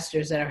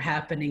disasters that are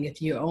happening.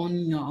 If you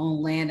own your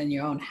own land and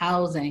your own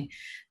housing,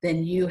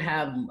 then you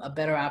have a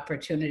better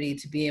opportunity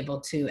to be able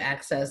to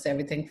access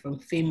everything from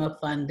FEMA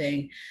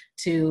funding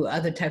to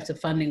other types of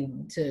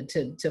funding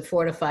to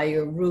fortify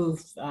your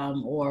roof,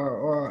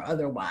 or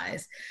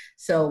otherwise.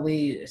 So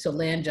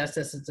land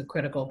justice is a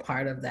critical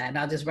part of that. And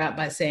I'll just wrap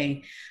by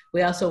saying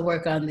we also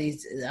work on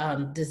these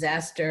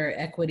disaster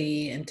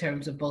equity in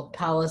terms of both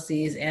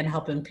policies and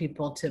helping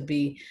people to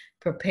be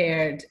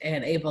prepared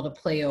and able to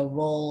play a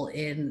role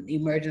in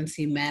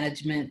emergency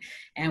management.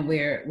 And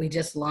we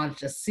just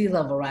launched a sea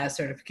level rise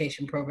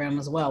certification program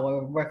as well, where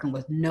we're working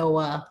with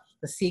NOAA,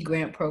 the Sea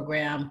Grant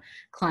Program,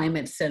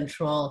 Climate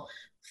Central,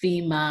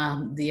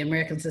 FEMA, the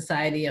American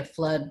Society of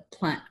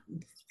Floodplain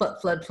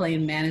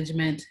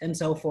Management, and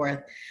so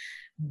forth,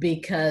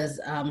 because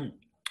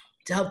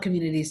to help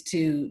communities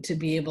to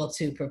be able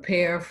to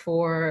prepare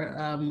for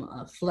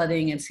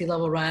flooding and sea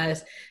level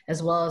rise,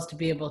 as well as to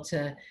be able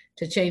to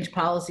change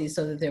policies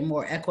so that they're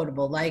more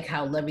equitable, like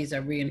how levees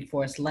are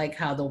reinforced, like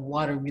how the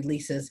water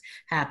releases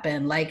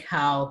happen, like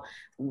how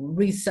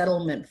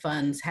resettlement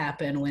funds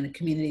happen when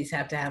communities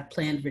have to have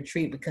planned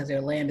retreat because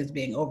their land is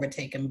being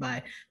overtaken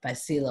by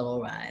sea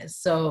level rise.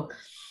 So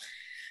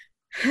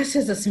it's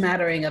just a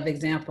smattering of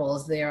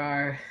examples. There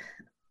are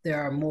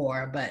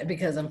more, but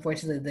because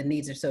unfortunately the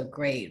needs are so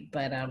great,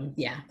 but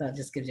yeah, that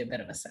just gives you a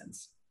bit of a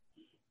sense.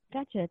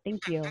 Gotcha.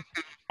 Thank you.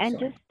 And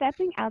Sure. just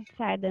stepping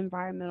outside the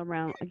environmental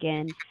realm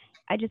again,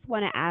 I just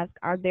want to ask,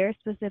 are there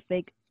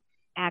specific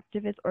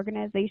activist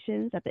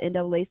organizations that the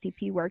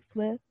NAACP works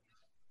with?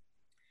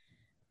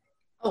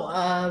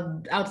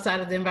 Oh, outside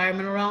of the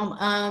environmental realm,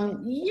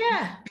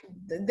 yeah,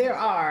 there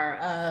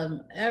are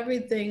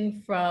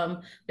everything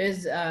from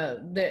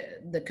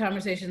the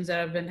conversations that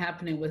have been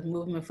happening with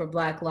Movement for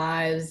Black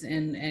Lives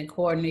and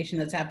coordination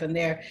that's happened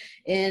there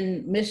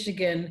in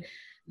Michigan.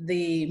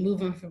 The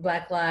Movement for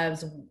Black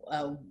Lives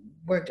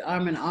worked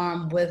arm in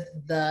arm with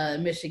the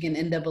Michigan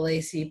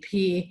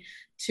NAACP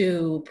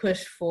to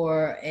push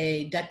for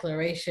a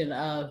declaration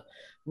of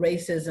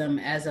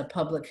racism as a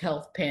public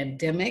health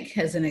pandemic,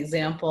 as an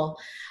example.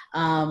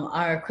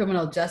 Our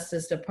criminal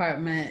justice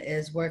department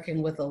is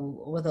working with a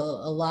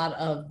lot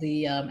of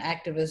the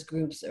activist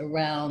groups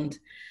around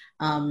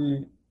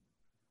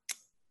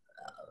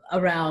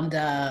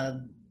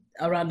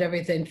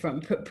everything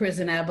from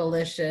prison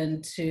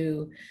abolition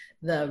to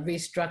the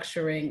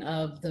restructuring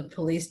of the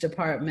police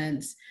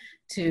departments,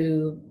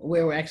 to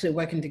where we're actually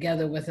working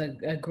together with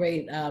a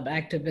great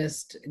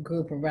activist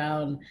group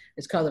around,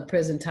 it's called the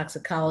Prison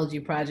Toxicology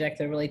Project,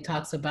 that really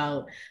talks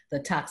about the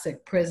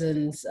toxic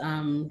prisons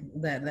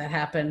that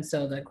happen.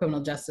 So that's a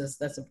criminal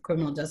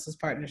justice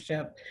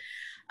partnership.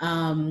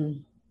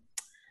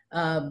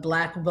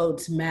 Black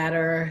Votes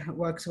Matter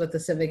works with the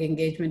Civic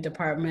Engagement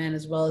Department,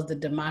 as well as the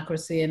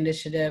Democracy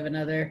Initiative and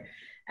other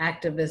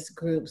activist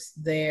groups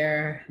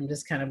there. I'm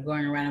just kind of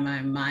going around in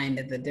my mind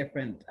at the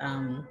different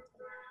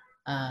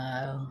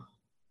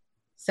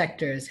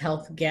sectors.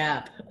 Health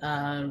Gap,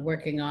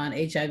 working on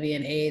HIV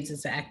and AIDS.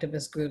 It's an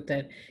activist group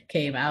that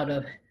came out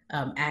of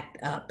ACT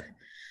UP.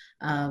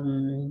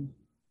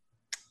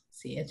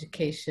 See,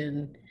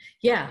 education.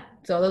 Yeah,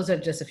 so those are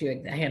just a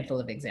handful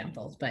of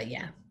examples, but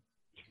yeah.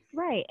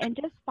 Right. And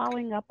just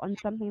following up on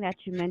something that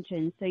you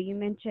mentioned. So you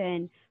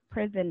mentioned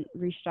prison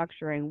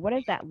restructuring. What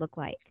does that look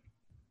like?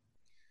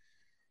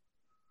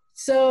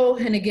 So,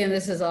 and again,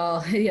 this is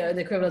all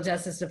the criminal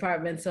justice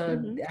department,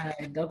 so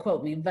don't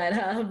quote me, but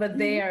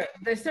they're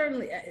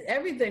certainly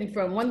everything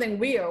from one thing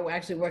we are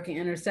actually working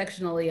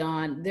intersectionally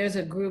on. There's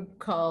a group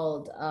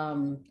called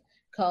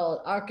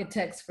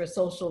Architects for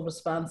Social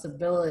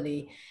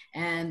Responsibility,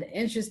 and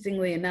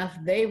interestingly enough,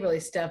 they really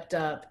stepped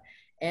up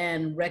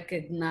and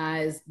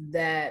recognized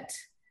that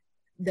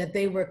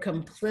they were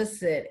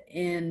complicit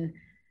in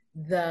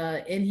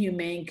the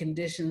inhumane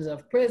conditions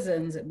of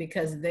prisons,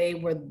 because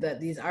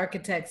these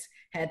architects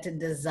had to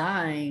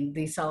design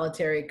these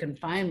solitary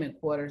confinement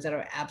quarters that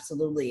are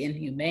absolutely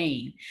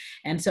inhumane.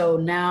 And so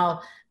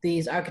now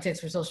these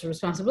Architects for Social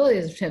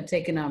Responsibility have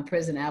taken on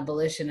prison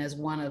abolition as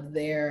one of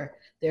their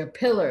their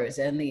pillars.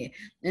 And the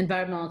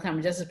Environmental and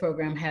Climate Justice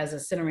Program has a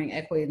Centering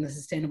Equity in the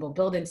Sustainable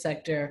Building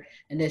Sector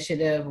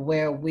initiative,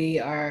 where we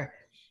are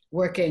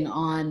working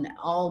on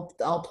all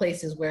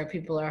places where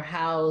people are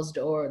housed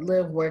or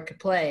live, work,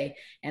 play.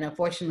 And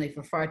unfortunately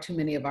for far too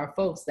many of our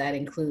folks, that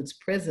includes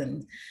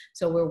prisons.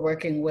 So we're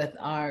working with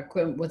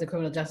the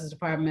Criminal Justice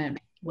Department,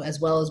 as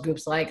well as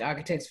groups like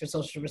Architects for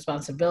Social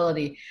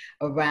Responsibility,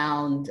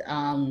 around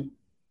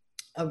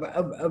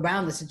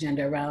this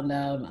agenda, around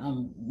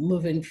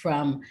moving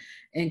from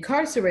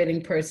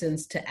incarcerating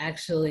persons to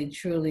actually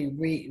true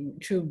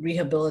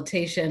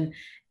rehabilitation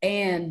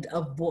and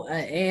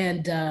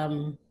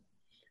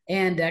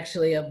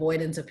actually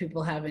avoidance of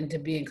people having to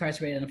be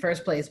incarcerated in the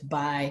first place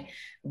by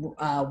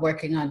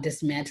working on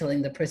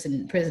dismantling the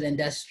prison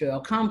industrial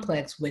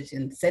complex, which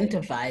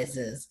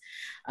incentivizes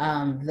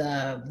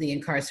the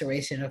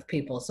incarceration of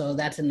people. So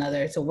that's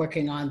another, so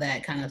working on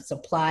that kind of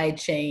supply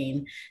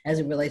chain as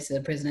it relates to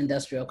the prison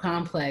industrial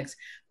complex,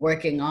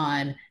 working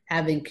on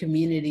having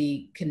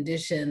community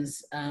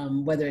conditions,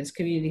 whether it's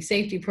community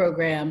safety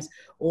programs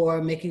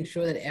or making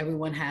sure that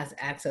everyone has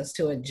access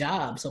to a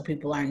job so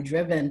people aren't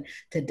driven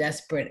to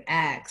desperate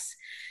acts,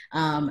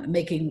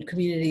 making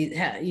communities,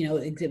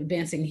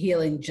 advancing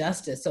healing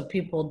justice so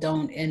people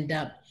don't end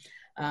up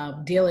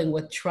dealing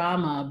with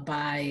trauma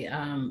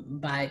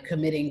by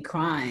committing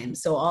crime.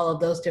 So all of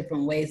those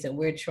different ways that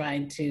we're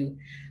trying to,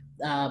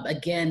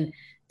 again,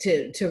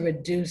 to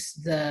reduce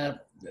the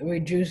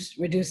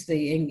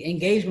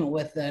engagement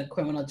with the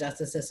criminal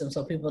justice system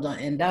so people don't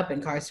end up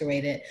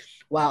incarcerated,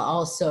 while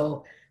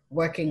also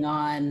working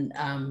on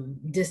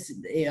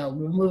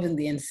removing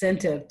the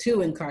incentive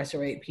to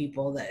incarcerate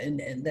people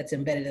that's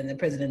embedded in the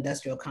prison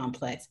industrial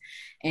complex,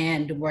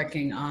 and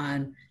working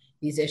on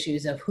these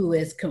issues of who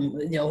is,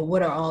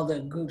 what are all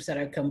the groups that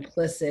are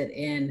complicit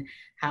in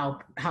how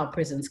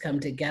prisons come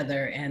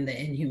together and the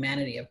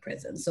inhumanity of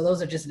prisons. So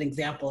those are just an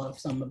example of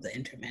some of the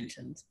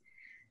interventions.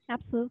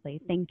 Absolutely.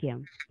 Thank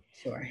you.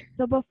 Sure.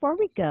 So before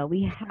we go,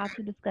 we have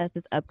to discuss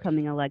this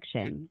upcoming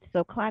election.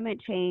 So climate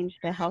change,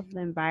 the health of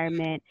the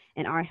environment,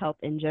 and our health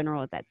in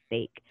general is at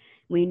stake.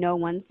 We know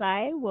one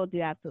side will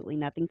do absolutely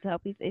nothing to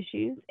help these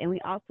issues, and we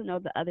also know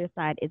the other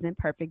side isn't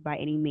perfect by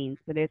any means,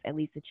 but there's at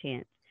least a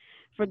chance.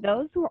 For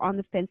those who are on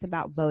the fence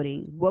about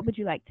voting, what would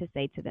you like to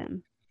say to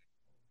them?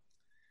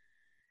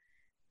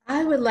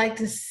 I would like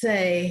to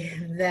say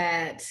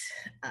that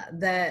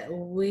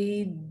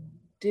we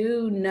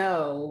do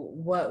know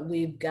what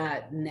we've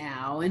got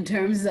now in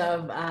terms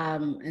of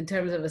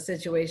a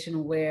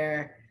situation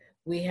where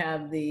we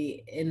have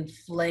the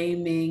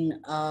inflaming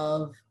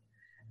of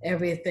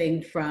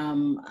everything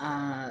from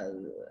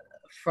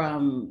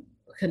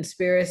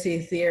conspiracy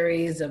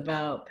theories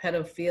about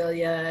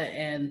pedophilia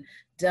and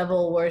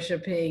devil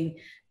worshiping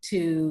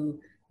to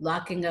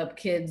locking up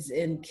kids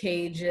in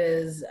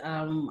cages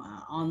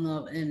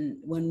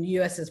when the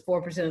U.S. is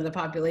 4% of the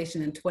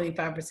population and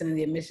 25% of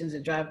the emissions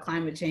that drive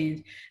climate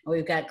change. And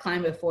we've got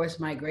climate forced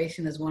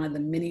migration as one of the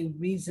many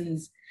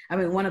reasons,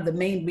 one of the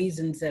main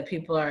reasons that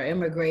people are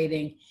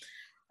immigrating.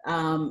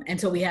 And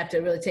so we have to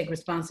really take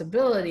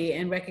responsibility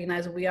and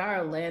recognize that we are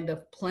a land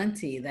of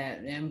plenty,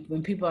 and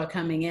when people are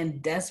coming in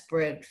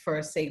desperate for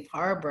a safe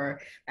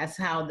harbor, that's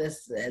how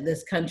this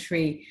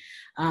country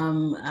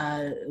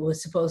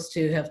was supposed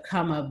to have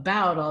come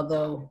about,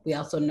 although we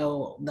also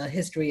know the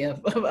history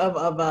of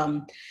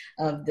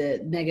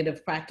the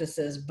negative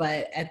practices.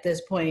 But at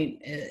this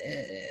point,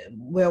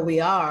 where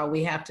we are,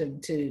 we have to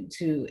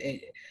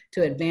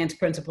advance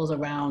principles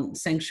around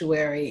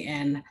sanctuary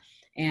and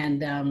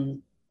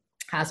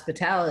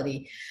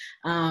hospitality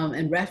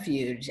and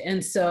refuge.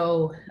 And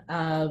so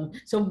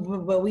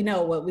but we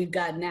know what we've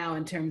got now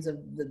in terms of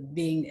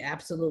being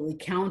absolutely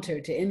counter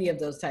to any of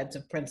those types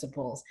of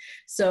principles.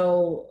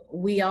 So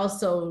we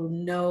also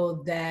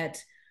know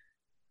that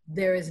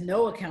there is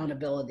no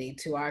accountability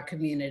to our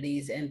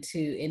communities and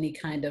to any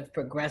kind of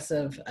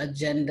progressive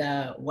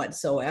agenda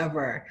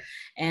whatsoever.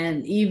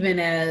 And even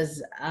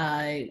as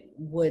I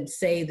would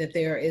say that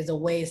there is a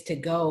ways to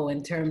go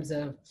in terms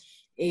of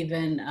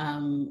even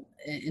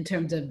in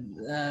terms of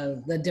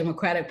the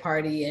Democratic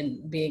Party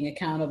and being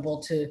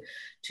accountable to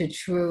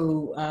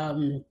true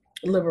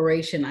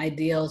liberation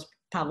ideals,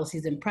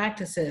 policies, and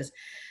practices,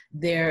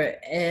 there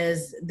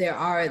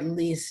are at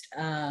least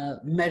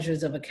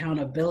measures of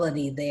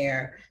accountability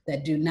there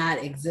that do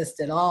not exist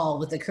at all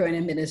with the current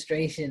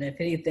administration. If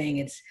anything,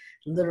 it's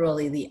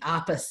literally the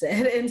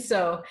opposite. And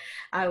so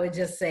I would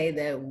just say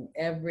that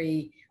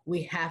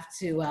we have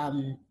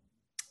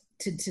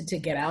to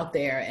get out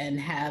there and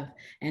have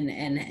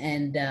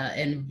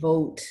and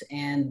vote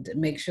and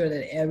make sure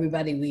that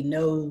everybody we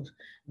know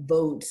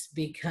votes,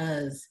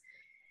 because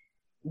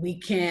we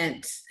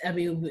can't,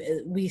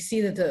 we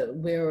see that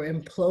we're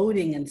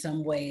imploding in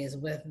some ways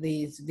with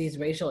these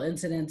racial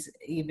incidents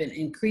even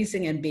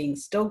increasing and being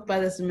stoked by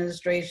this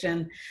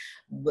administration.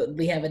 But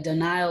we have a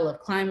denial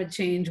of climate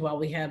change while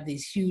we have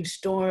these huge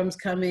storms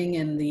coming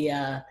in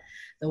the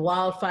the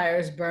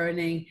wildfires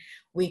burning.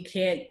 We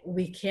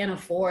can't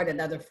afford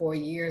another 4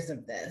 years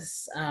of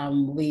this.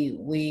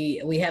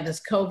 We have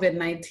this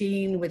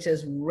COVID-19, which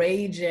is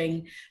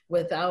raging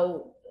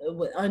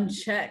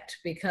unchecked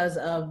because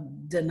of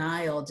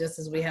denial, just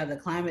as we have the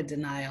climate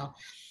denial.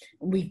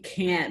 We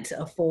can't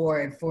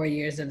afford 4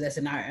 years of this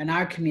in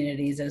our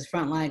communities, as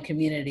frontline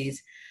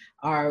communities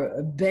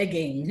are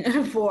begging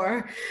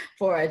for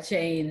a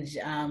change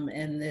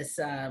in this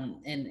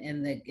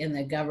in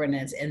the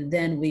governance. And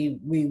then we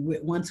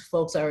once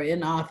folks are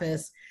in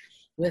office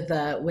with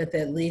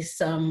at least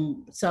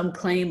some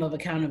claim of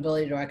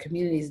accountability to our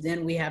communities,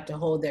 then we have to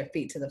hold their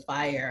feet to the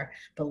fire.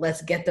 But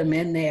let's get them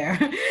in there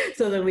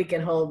so that we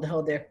can hold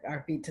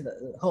their feet to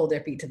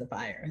the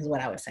fire, is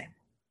what I would say.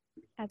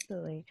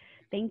 Absolutely.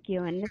 Thank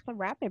you. And it's a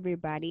wrap,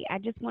 everybody. I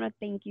just want to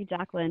thank you,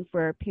 Jacqueline,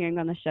 for appearing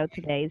on the show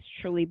today. It's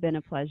truly been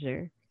a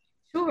pleasure.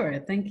 Sure.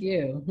 Thank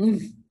you.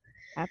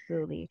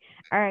 Absolutely.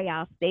 All right,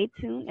 y'all. Stay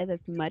tuned as there's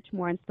much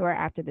more in store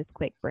after this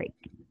quick break.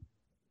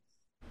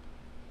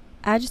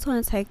 I just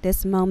want to take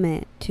this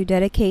moment to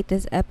dedicate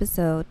this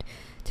episode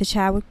to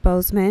Chadwick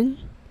Boseman,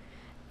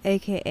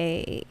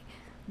 aka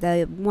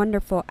the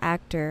wonderful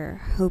actor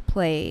who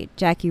played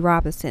Jackie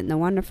Robinson, the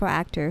wonderful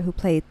actor who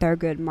played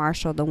Thurgood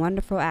Marshall, the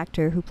wonderful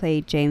actor who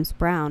played James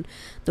Brown,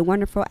 the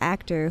wonderful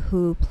actor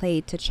who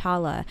played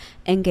T'Challa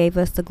and gave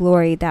us the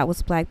glory that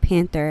was Black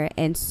Panther,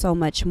 and so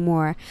much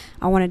more.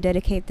 I want to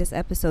dedicate this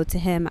episode to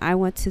him. I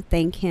want to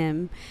thank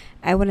him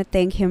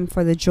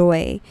for the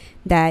joy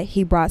that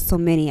he brought so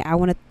many. I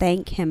want to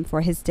thank him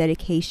for his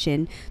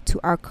dedication to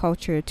our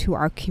culture, to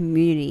our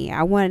community.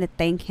 I want to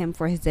thank him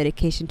for his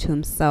dedication to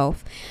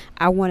himself.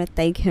 I want to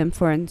thank him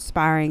for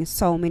inspiring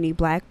so many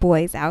Black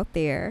boys out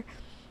there.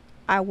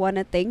 I want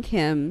to thank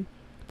him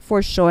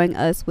for showing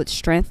us what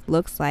strength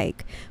looks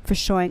like, for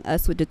showing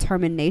us what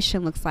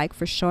determination looks like,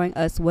 for showing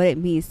us what it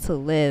means to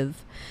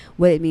live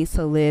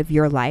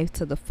your life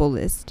to the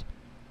fullest.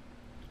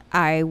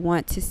 I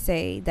want to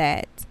say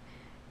that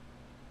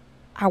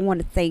I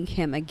want to thank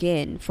him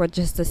again for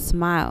just the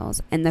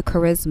smiles and the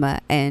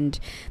charisma and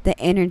the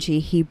energy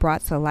he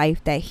brought to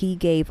life that he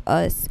gave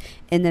us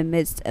in the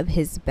midst of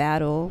his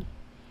battle.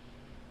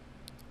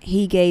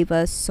 He gave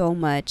us so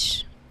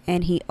much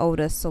and he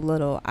owed us so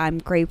little. I'm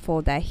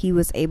grateful that he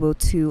was able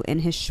to, in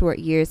his short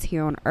years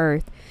here on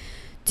earth,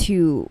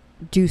 to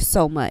do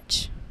so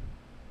much.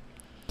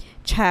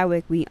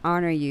 Chadwick, we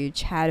honor you.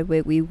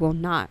 Chadwick, we will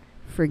not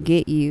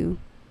forget you.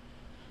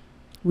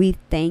 We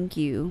thank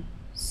you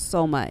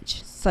so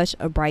much. Such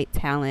a bright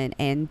talent,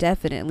 and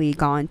definitely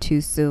gone too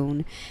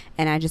soon.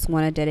 And I just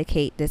want to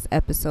dedicate this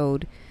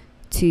episode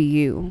to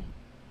you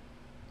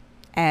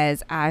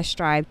as I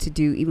strive to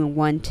do even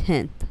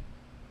 1/10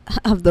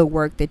 of the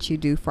work that you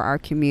do for our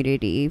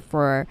community,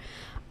 for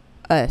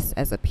us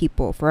as a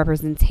people, for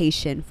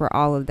representation, for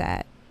all of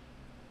that.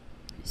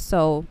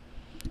 So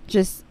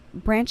just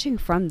branching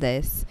from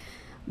this,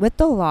 with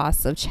the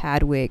loss of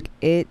Chadwick,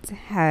 it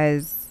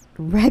has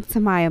wrecked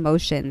my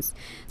emotions.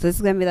 So this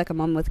is gonna be like a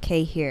moment with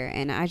Kay here,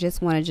 and I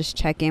just want to just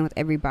check in with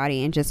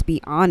everybody and just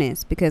be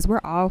honest, because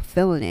we're all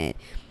feeling it.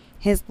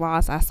 His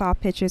loss, I saw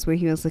pictures where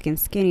he was looking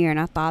skinnier and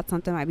I thought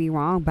something might be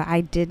wrong, but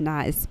I did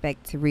not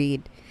expect to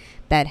read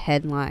that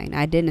headline.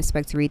 I didn't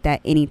expect to read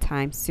that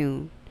anytime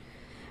soon.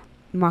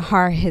 My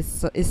heart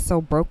is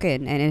so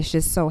broken, and it's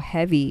just so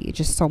heavy,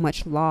 just so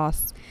much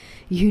loss,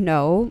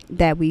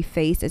 that we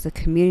face as a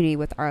community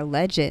with our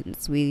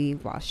legends.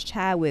 We've lost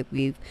Chadwick,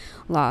 we've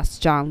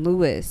lost John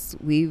Lewis,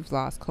 we've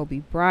lost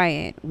Kobe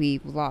Bryant,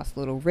 we've lost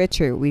Little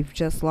Richard, we've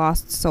just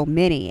lost so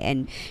many.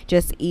 And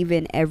just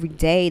even every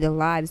day, the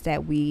lives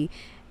that we,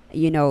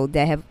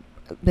 that have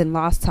been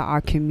lost to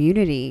our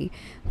community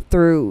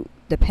through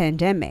the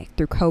pandemic,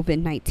 through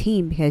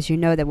COVID-19, because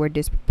that we're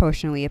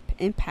disproportionately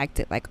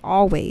impacted, like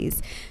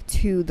always,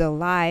 to the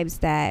lives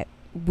that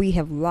we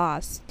have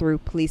lost through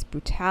police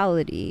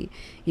brutality,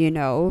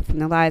 from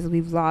the lives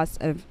we've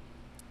lost of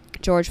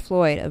George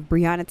Floyd, of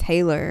Breonna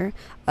Taylor,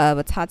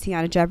 of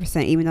Tatiana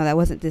Jefferson. Even though that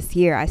wasn't this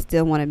year, I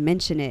still want to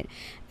mention it.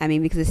 I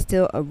mean, because it's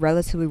still a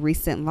relatively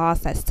recent loss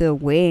that's still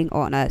weighing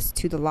on us,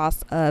 to the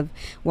loss of,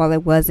 while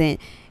it wasn't,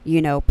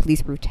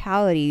 police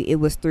brutality, it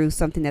was through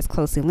something that's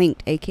closely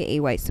linked,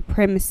 aka white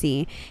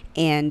supremacy.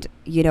 And,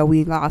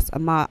 we lost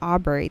Ahmaud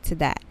Arbery to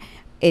that.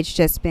 It's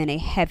just been a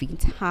heavy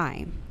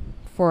time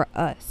for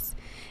us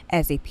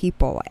as a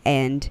people,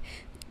 and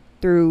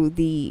through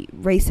the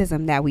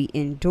racism that we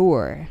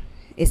endure,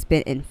 it's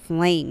been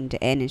inflamed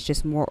and it's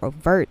just more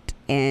overt.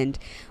 And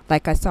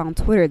like I saw on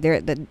Twitter,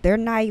 they're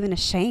not even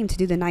ashamed to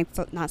do the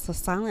not so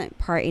silent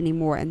part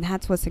anymore, and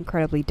that's what's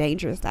incredibly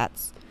dangerous.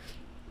 That's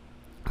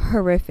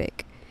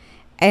horrific.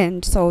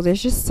 And so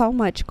there's just so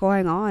much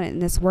going on in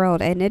this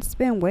world, and it's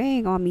been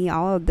weighing on me,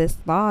 all of this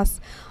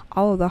loss,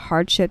 all of the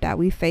hardship that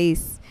we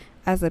face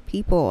as a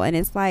people. And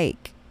it's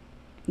like,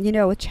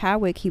 with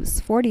Chadwick, he was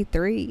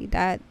 43.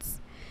 That's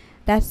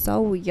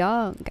so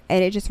young,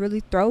 and it just really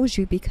throws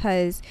you,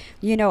 because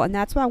and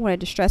that's why I wanted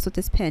to stress with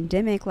this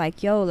pandemic,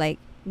 like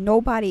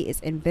Nobody is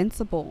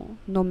invincible,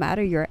 no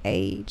matter your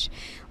age.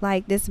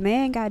 Like, this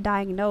man got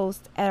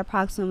diagnosed at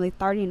approximately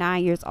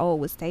 39 years old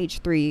with stage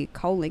 3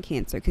 colon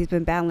cancer because he's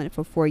been battling it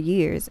for 4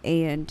 years,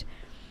 and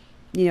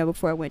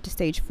before it went to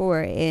stage 4.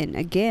 And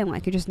again,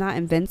 like, you're just not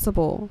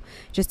invincible.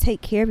 Just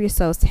take care of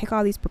yourselves. Take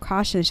all these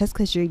precautions. Just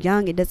because you're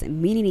young, it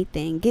doesn't mean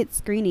anything. Get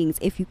screenings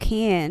if you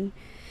can.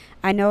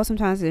 I know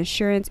sometimes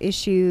insurance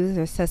issues,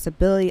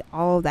 accessibility,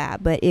 all of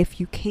that, but if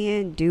you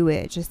can do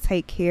it, just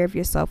take care of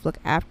yourself, look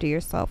after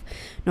yourself,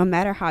 no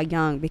matter how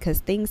young,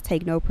 because things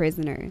take no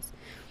prisoners.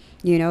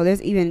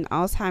 There's even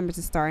Alzheimer's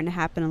is starting to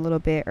happen a little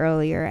bit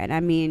earlier, and I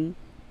mean,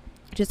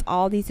 just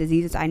all these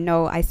diseases. I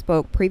know I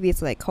spoke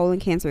previously, like colon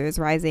cancer is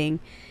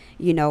rising,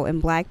 in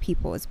Black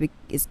people.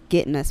 It's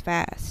getting us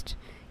fast,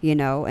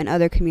 and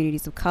other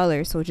communities of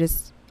color. So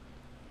it's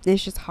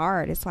just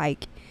hard. It's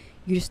like,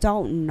 you just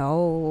don't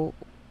know.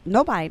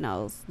 Nobody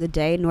knows the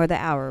day nor the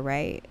hour,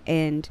 right?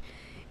 And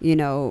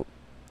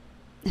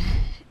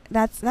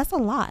that's a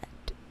lot.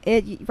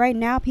 Right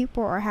now,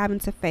 people are having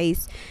to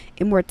face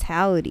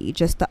immortality,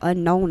 just the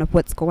unknown of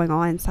what's going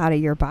on inside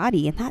of your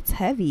body, and that's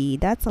heavy.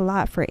 That's a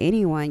lot for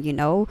anyone,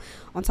 on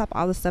top of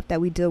all the stuff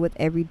that we deal with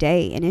every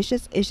day. And it's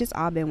just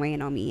all been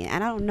weighing on me,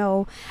 and I don't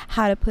know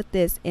how to put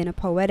this in a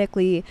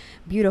poetically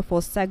beautiful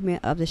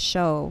segment of the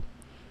show,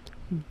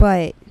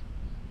 but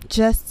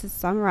just to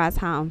summarize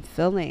how I'm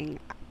feeling,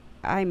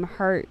 I'm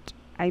hurt.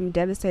 I'm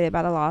devastated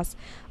by the loss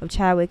of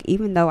Chadwick.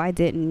 Even though I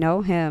didn't know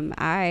him,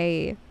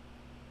 I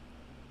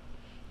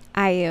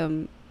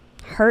am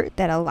hurt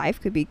that a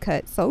life could be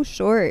cut so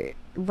short,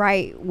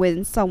 right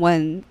when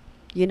someone,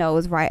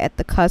 is right at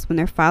the cusp, when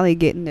they're finally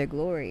getting their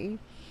glory.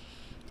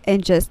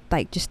 And just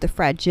the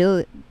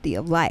fragility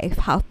of life,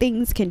 how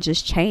things can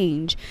just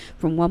change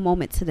from one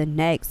moment to the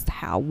next,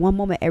 how one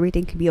moment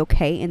everything can be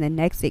okay and the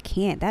next it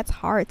can't. That's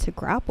hard to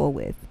grapple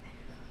with.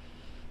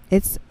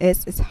 It's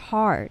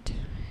hard.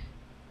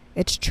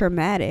 It's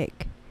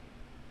traumatic.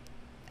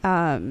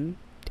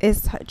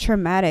 It's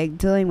traumatic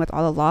dealing with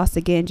all the loss,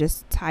 again,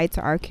 just tied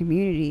to our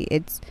community.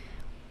 It's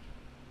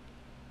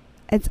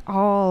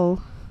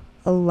all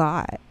a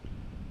lot.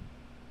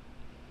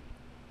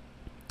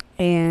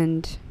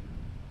 And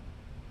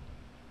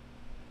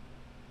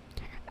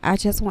I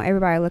just want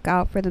everybody to look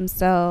out for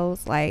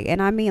themselves.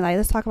 And I mean,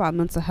 let's talk about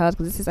mental health,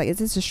 because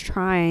this is just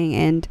trying.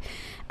 And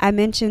I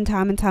mentioned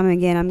time and time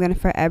again, I'm going to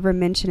forever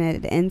mention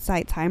it, the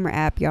Insight Timer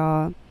app,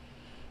 y'all.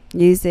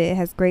 Use it. It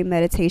has great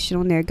meditation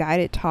on there,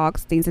 guided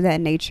talks, things of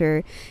that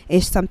nature.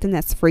 It's something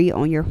that's free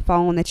on your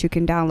phone that you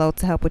can download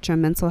to help with your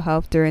mental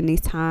health during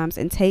these times.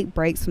 And take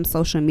breaks from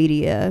social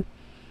media.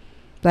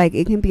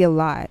 It can be a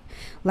lot.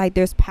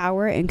 There's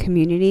power in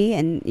community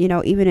and,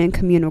 even in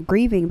communal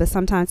grieving, but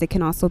sometimes it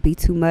can also be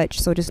too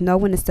much. So just know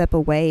when to step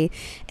away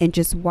and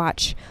just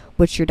watch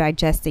what you're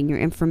digesting, your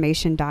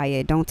information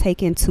diet. Don't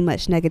take in too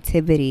much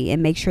negativity,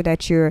 and make sure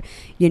that you're,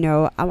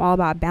 I'm all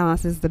about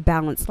balance. This is the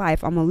balanced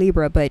life. I'm a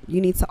Libra, but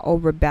you need to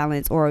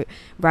overbalance, or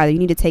rather you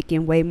need to take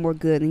in way more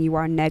good than you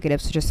are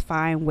negative. So just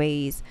find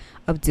ways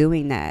of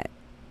doing that.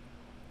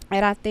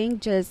 And I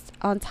think just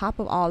on top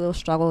of all those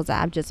struggles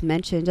that I've just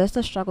mentioned, just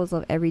the struggles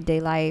of everyday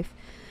life,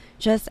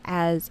 just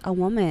as a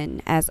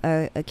woman, as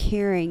a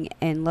caring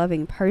and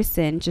loving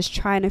person, just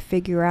trying to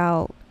figure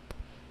out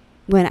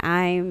when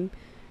I'm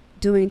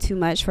doing too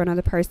much for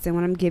another person,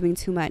 when I'm giving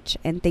too much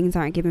and things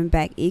aren't given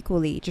back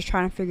equally, just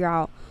trying to figure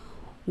out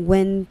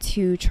when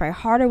to try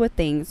harder with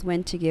things,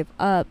 when to give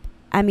up.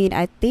 I mean,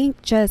 I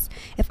think just,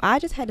 if I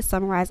just had to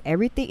summarize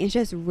everything, it's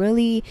just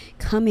really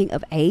coming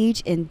of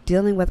age and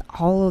dealing with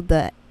all of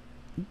the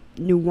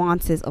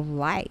nuances of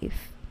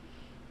life,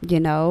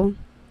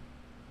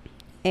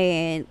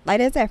 and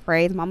there's that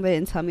phrase, mama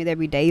didn't tell me there'd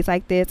be days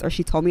like this, or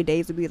she told me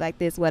days would be like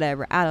this,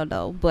 whatever, I don't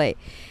know. But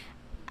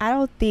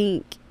I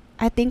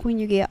think when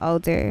you get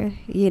older,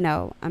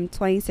 I'm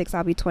 26,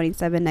 I'll be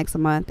 27 next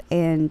month,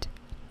 and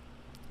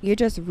you're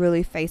just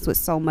really faced with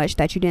so much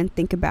that you didn't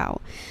think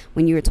about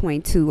when you were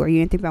 22, or you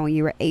didn't think about when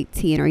you were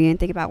 18, or you didn't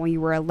think about when you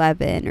were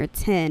 11 or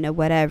 10 or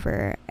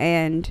whatever.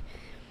 And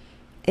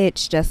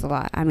it's just a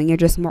lot. I mean, you're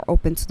just more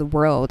open to the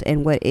world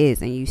and what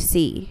is, and you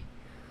see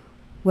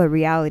what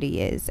reality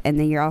is. And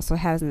then you're also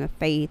having to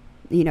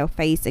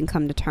face and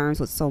come to terms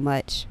with so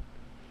much.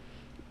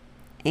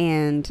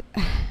 And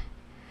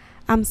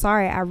I'm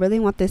sorry, I really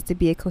want this to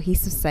be a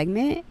cohesive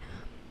segment.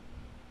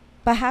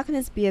 But how can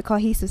this be a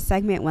cohesive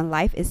segment when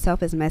life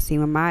itself is messy,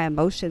 when my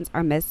emotions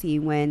are messy,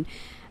 when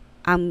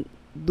I'm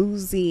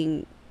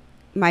losing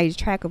my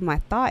track of my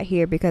thought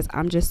here because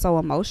I'm just so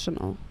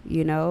emotional,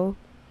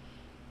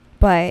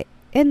 But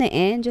in the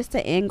end, just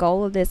the end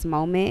goal of this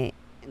moment,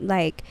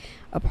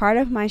 a part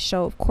of my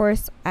show, of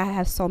course, I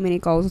have so many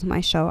goals with my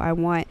show. I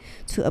want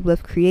to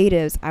uplift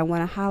creatives. I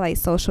want to highlight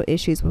social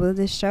issues. But with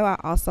this show, I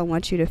also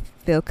want you to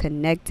feel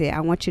connected.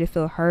 I want you to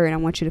feel heard. I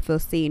want you to feel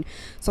seen.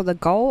 So the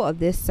goal of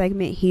this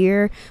segment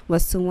here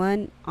was to,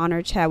 one,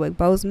 honor Chadwick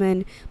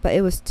Boseman, but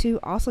it was to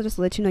also just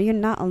let you know you're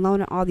not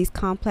alone in all these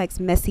complex,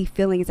 messy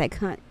feelings that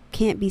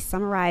can't be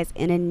summarized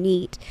in a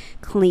neat,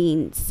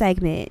 clean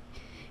segment,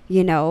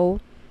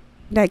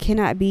 that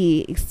cannot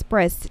be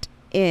expressed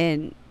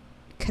in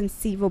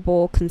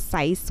conceivable,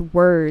 concise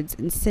words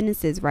and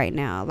sentences right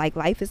now. Like,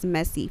 life is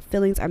messy,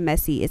 feelings are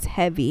messy, it's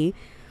heavy,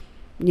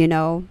 you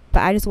know.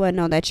 But I just want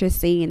to know that you're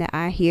seeing that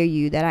I hear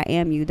you, that I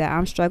am you, that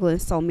I'm struggling in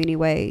so many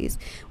ways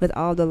with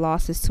all the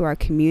losses to our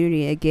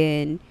community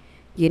again,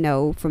 you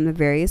know, from the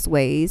various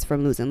ways,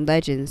 from losing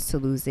legends to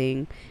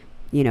losing,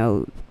 you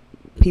know,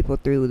 people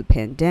through the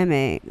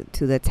pandemic,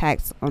 to the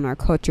attacks on our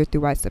culture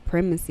through white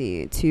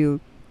supremacy, to,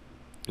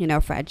 you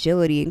know,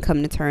 fragility and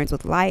coming to terms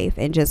with life,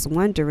 and just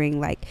wondering,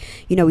 like,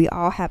 you know, we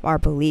all have our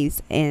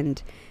beliefs,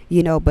 and,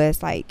 you know, but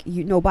it's like,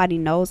 nobody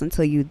knows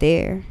until you're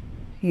there,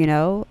 you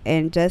know,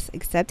 and just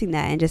accepting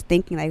that and just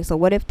thinking, like, so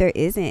what if there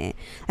isn't,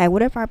 like,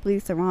 what if our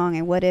beliefs are wrong,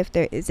 and what if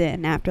there isn't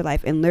an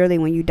afterlife, and literally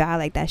when you die,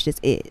 like, that's just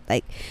it,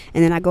 like.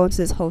 And then I go into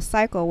this whole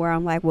cycle where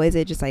I'm like, well, is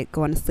it just like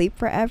going to sleep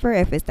forever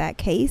if it's that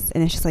case,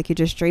 and it's just like you're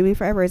just dreaming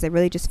forever? Is it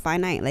really just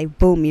finite, like,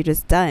 boom, you're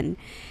just done?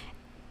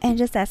 And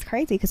just, that's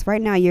crazy, because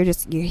right now you're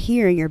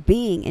here and you're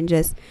being, and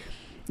just,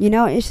 you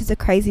know, it's just a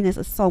craziness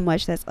of so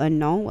much that's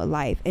unknown with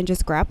life, and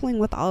just grappling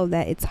with all of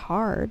that, it's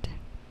hard.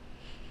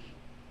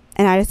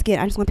 And I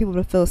just want people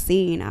to feel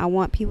seen. I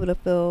want people to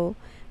feel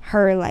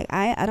heard. Like,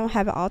 I don't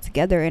have it all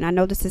together, and I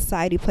know the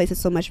society places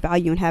so much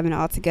value in having it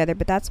all together,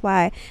 but that's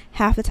why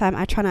half the time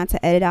I try not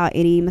to edit out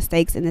any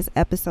mistakes in this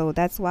episode.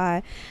 That's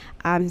why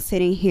I'm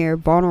sitting here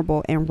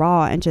vulnerable and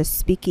raw and just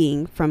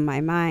speaking from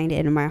my mind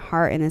and my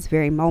heart in this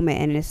very moment.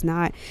 And it's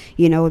not,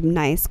 you know,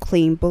 nice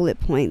clean bullet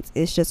points.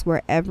 It's just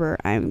wherever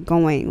I'm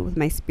going with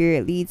my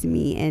spirit leads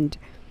me, and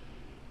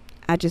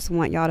I just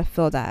want y'all to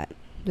feel that,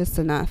 just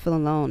to not feel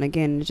alone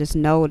again, just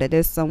know that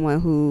there's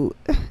someone who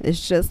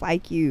is just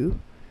like you,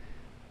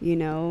 you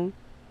know,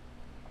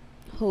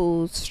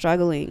 who's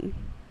struggling,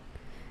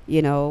 you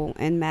know,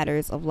 in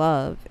matters of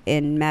love,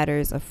 in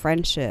matters of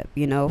friendship,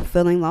 you know,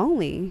 feeling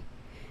lonely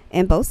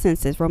in both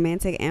senses,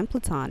 romantic and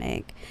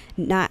platonic,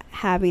 not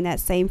having that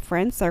same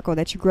friend circle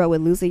that you grew up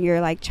with, losing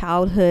your like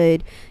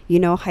childhood, you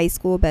know, high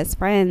school best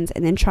friends,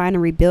 and then trying to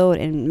rebuild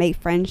and make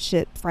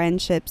friendships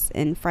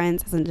and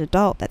friends as an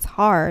adult. That's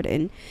hard.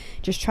 And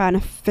just trying to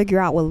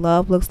figure out what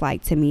love looks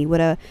like to me, what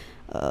a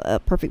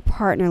perfect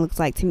partner looks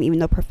like to me, even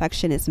though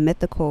perfection is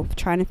mythical.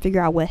 Trying to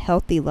figure out what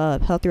healthy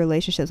love, healthy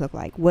relationships look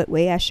like, what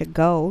way I should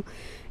go,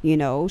 you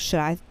know, should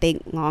I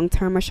think long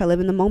term or should I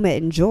live in the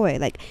moment, enjoy,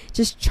 like,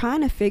 just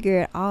trying to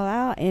figure it all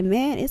out. And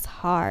man, it's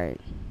hard.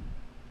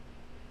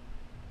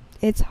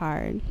 It's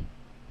hard.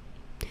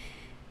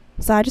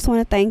 So I just want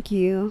to thank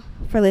you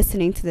for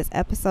listening to this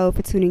episode,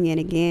 for tuning in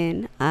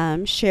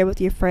again. Share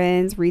with your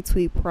friends,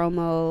 retweet,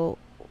 promo.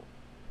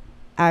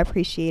 I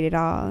appreciate it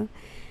all.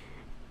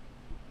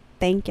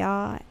 Thank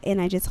y'all, and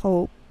I just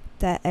hope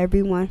that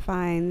everyone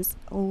finds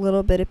a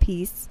little bit of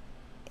peace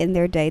in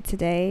their day to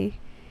day,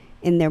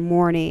 in their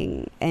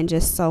morning, and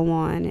just so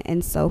on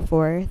and so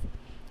forth.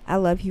 I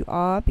love you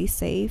all. Be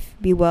safe,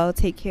 be well,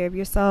 take care of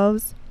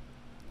yourselves.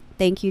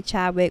 Thank you,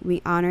 Chadwick.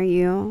 We honor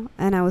you,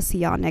 and I will see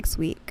y'all next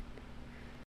week.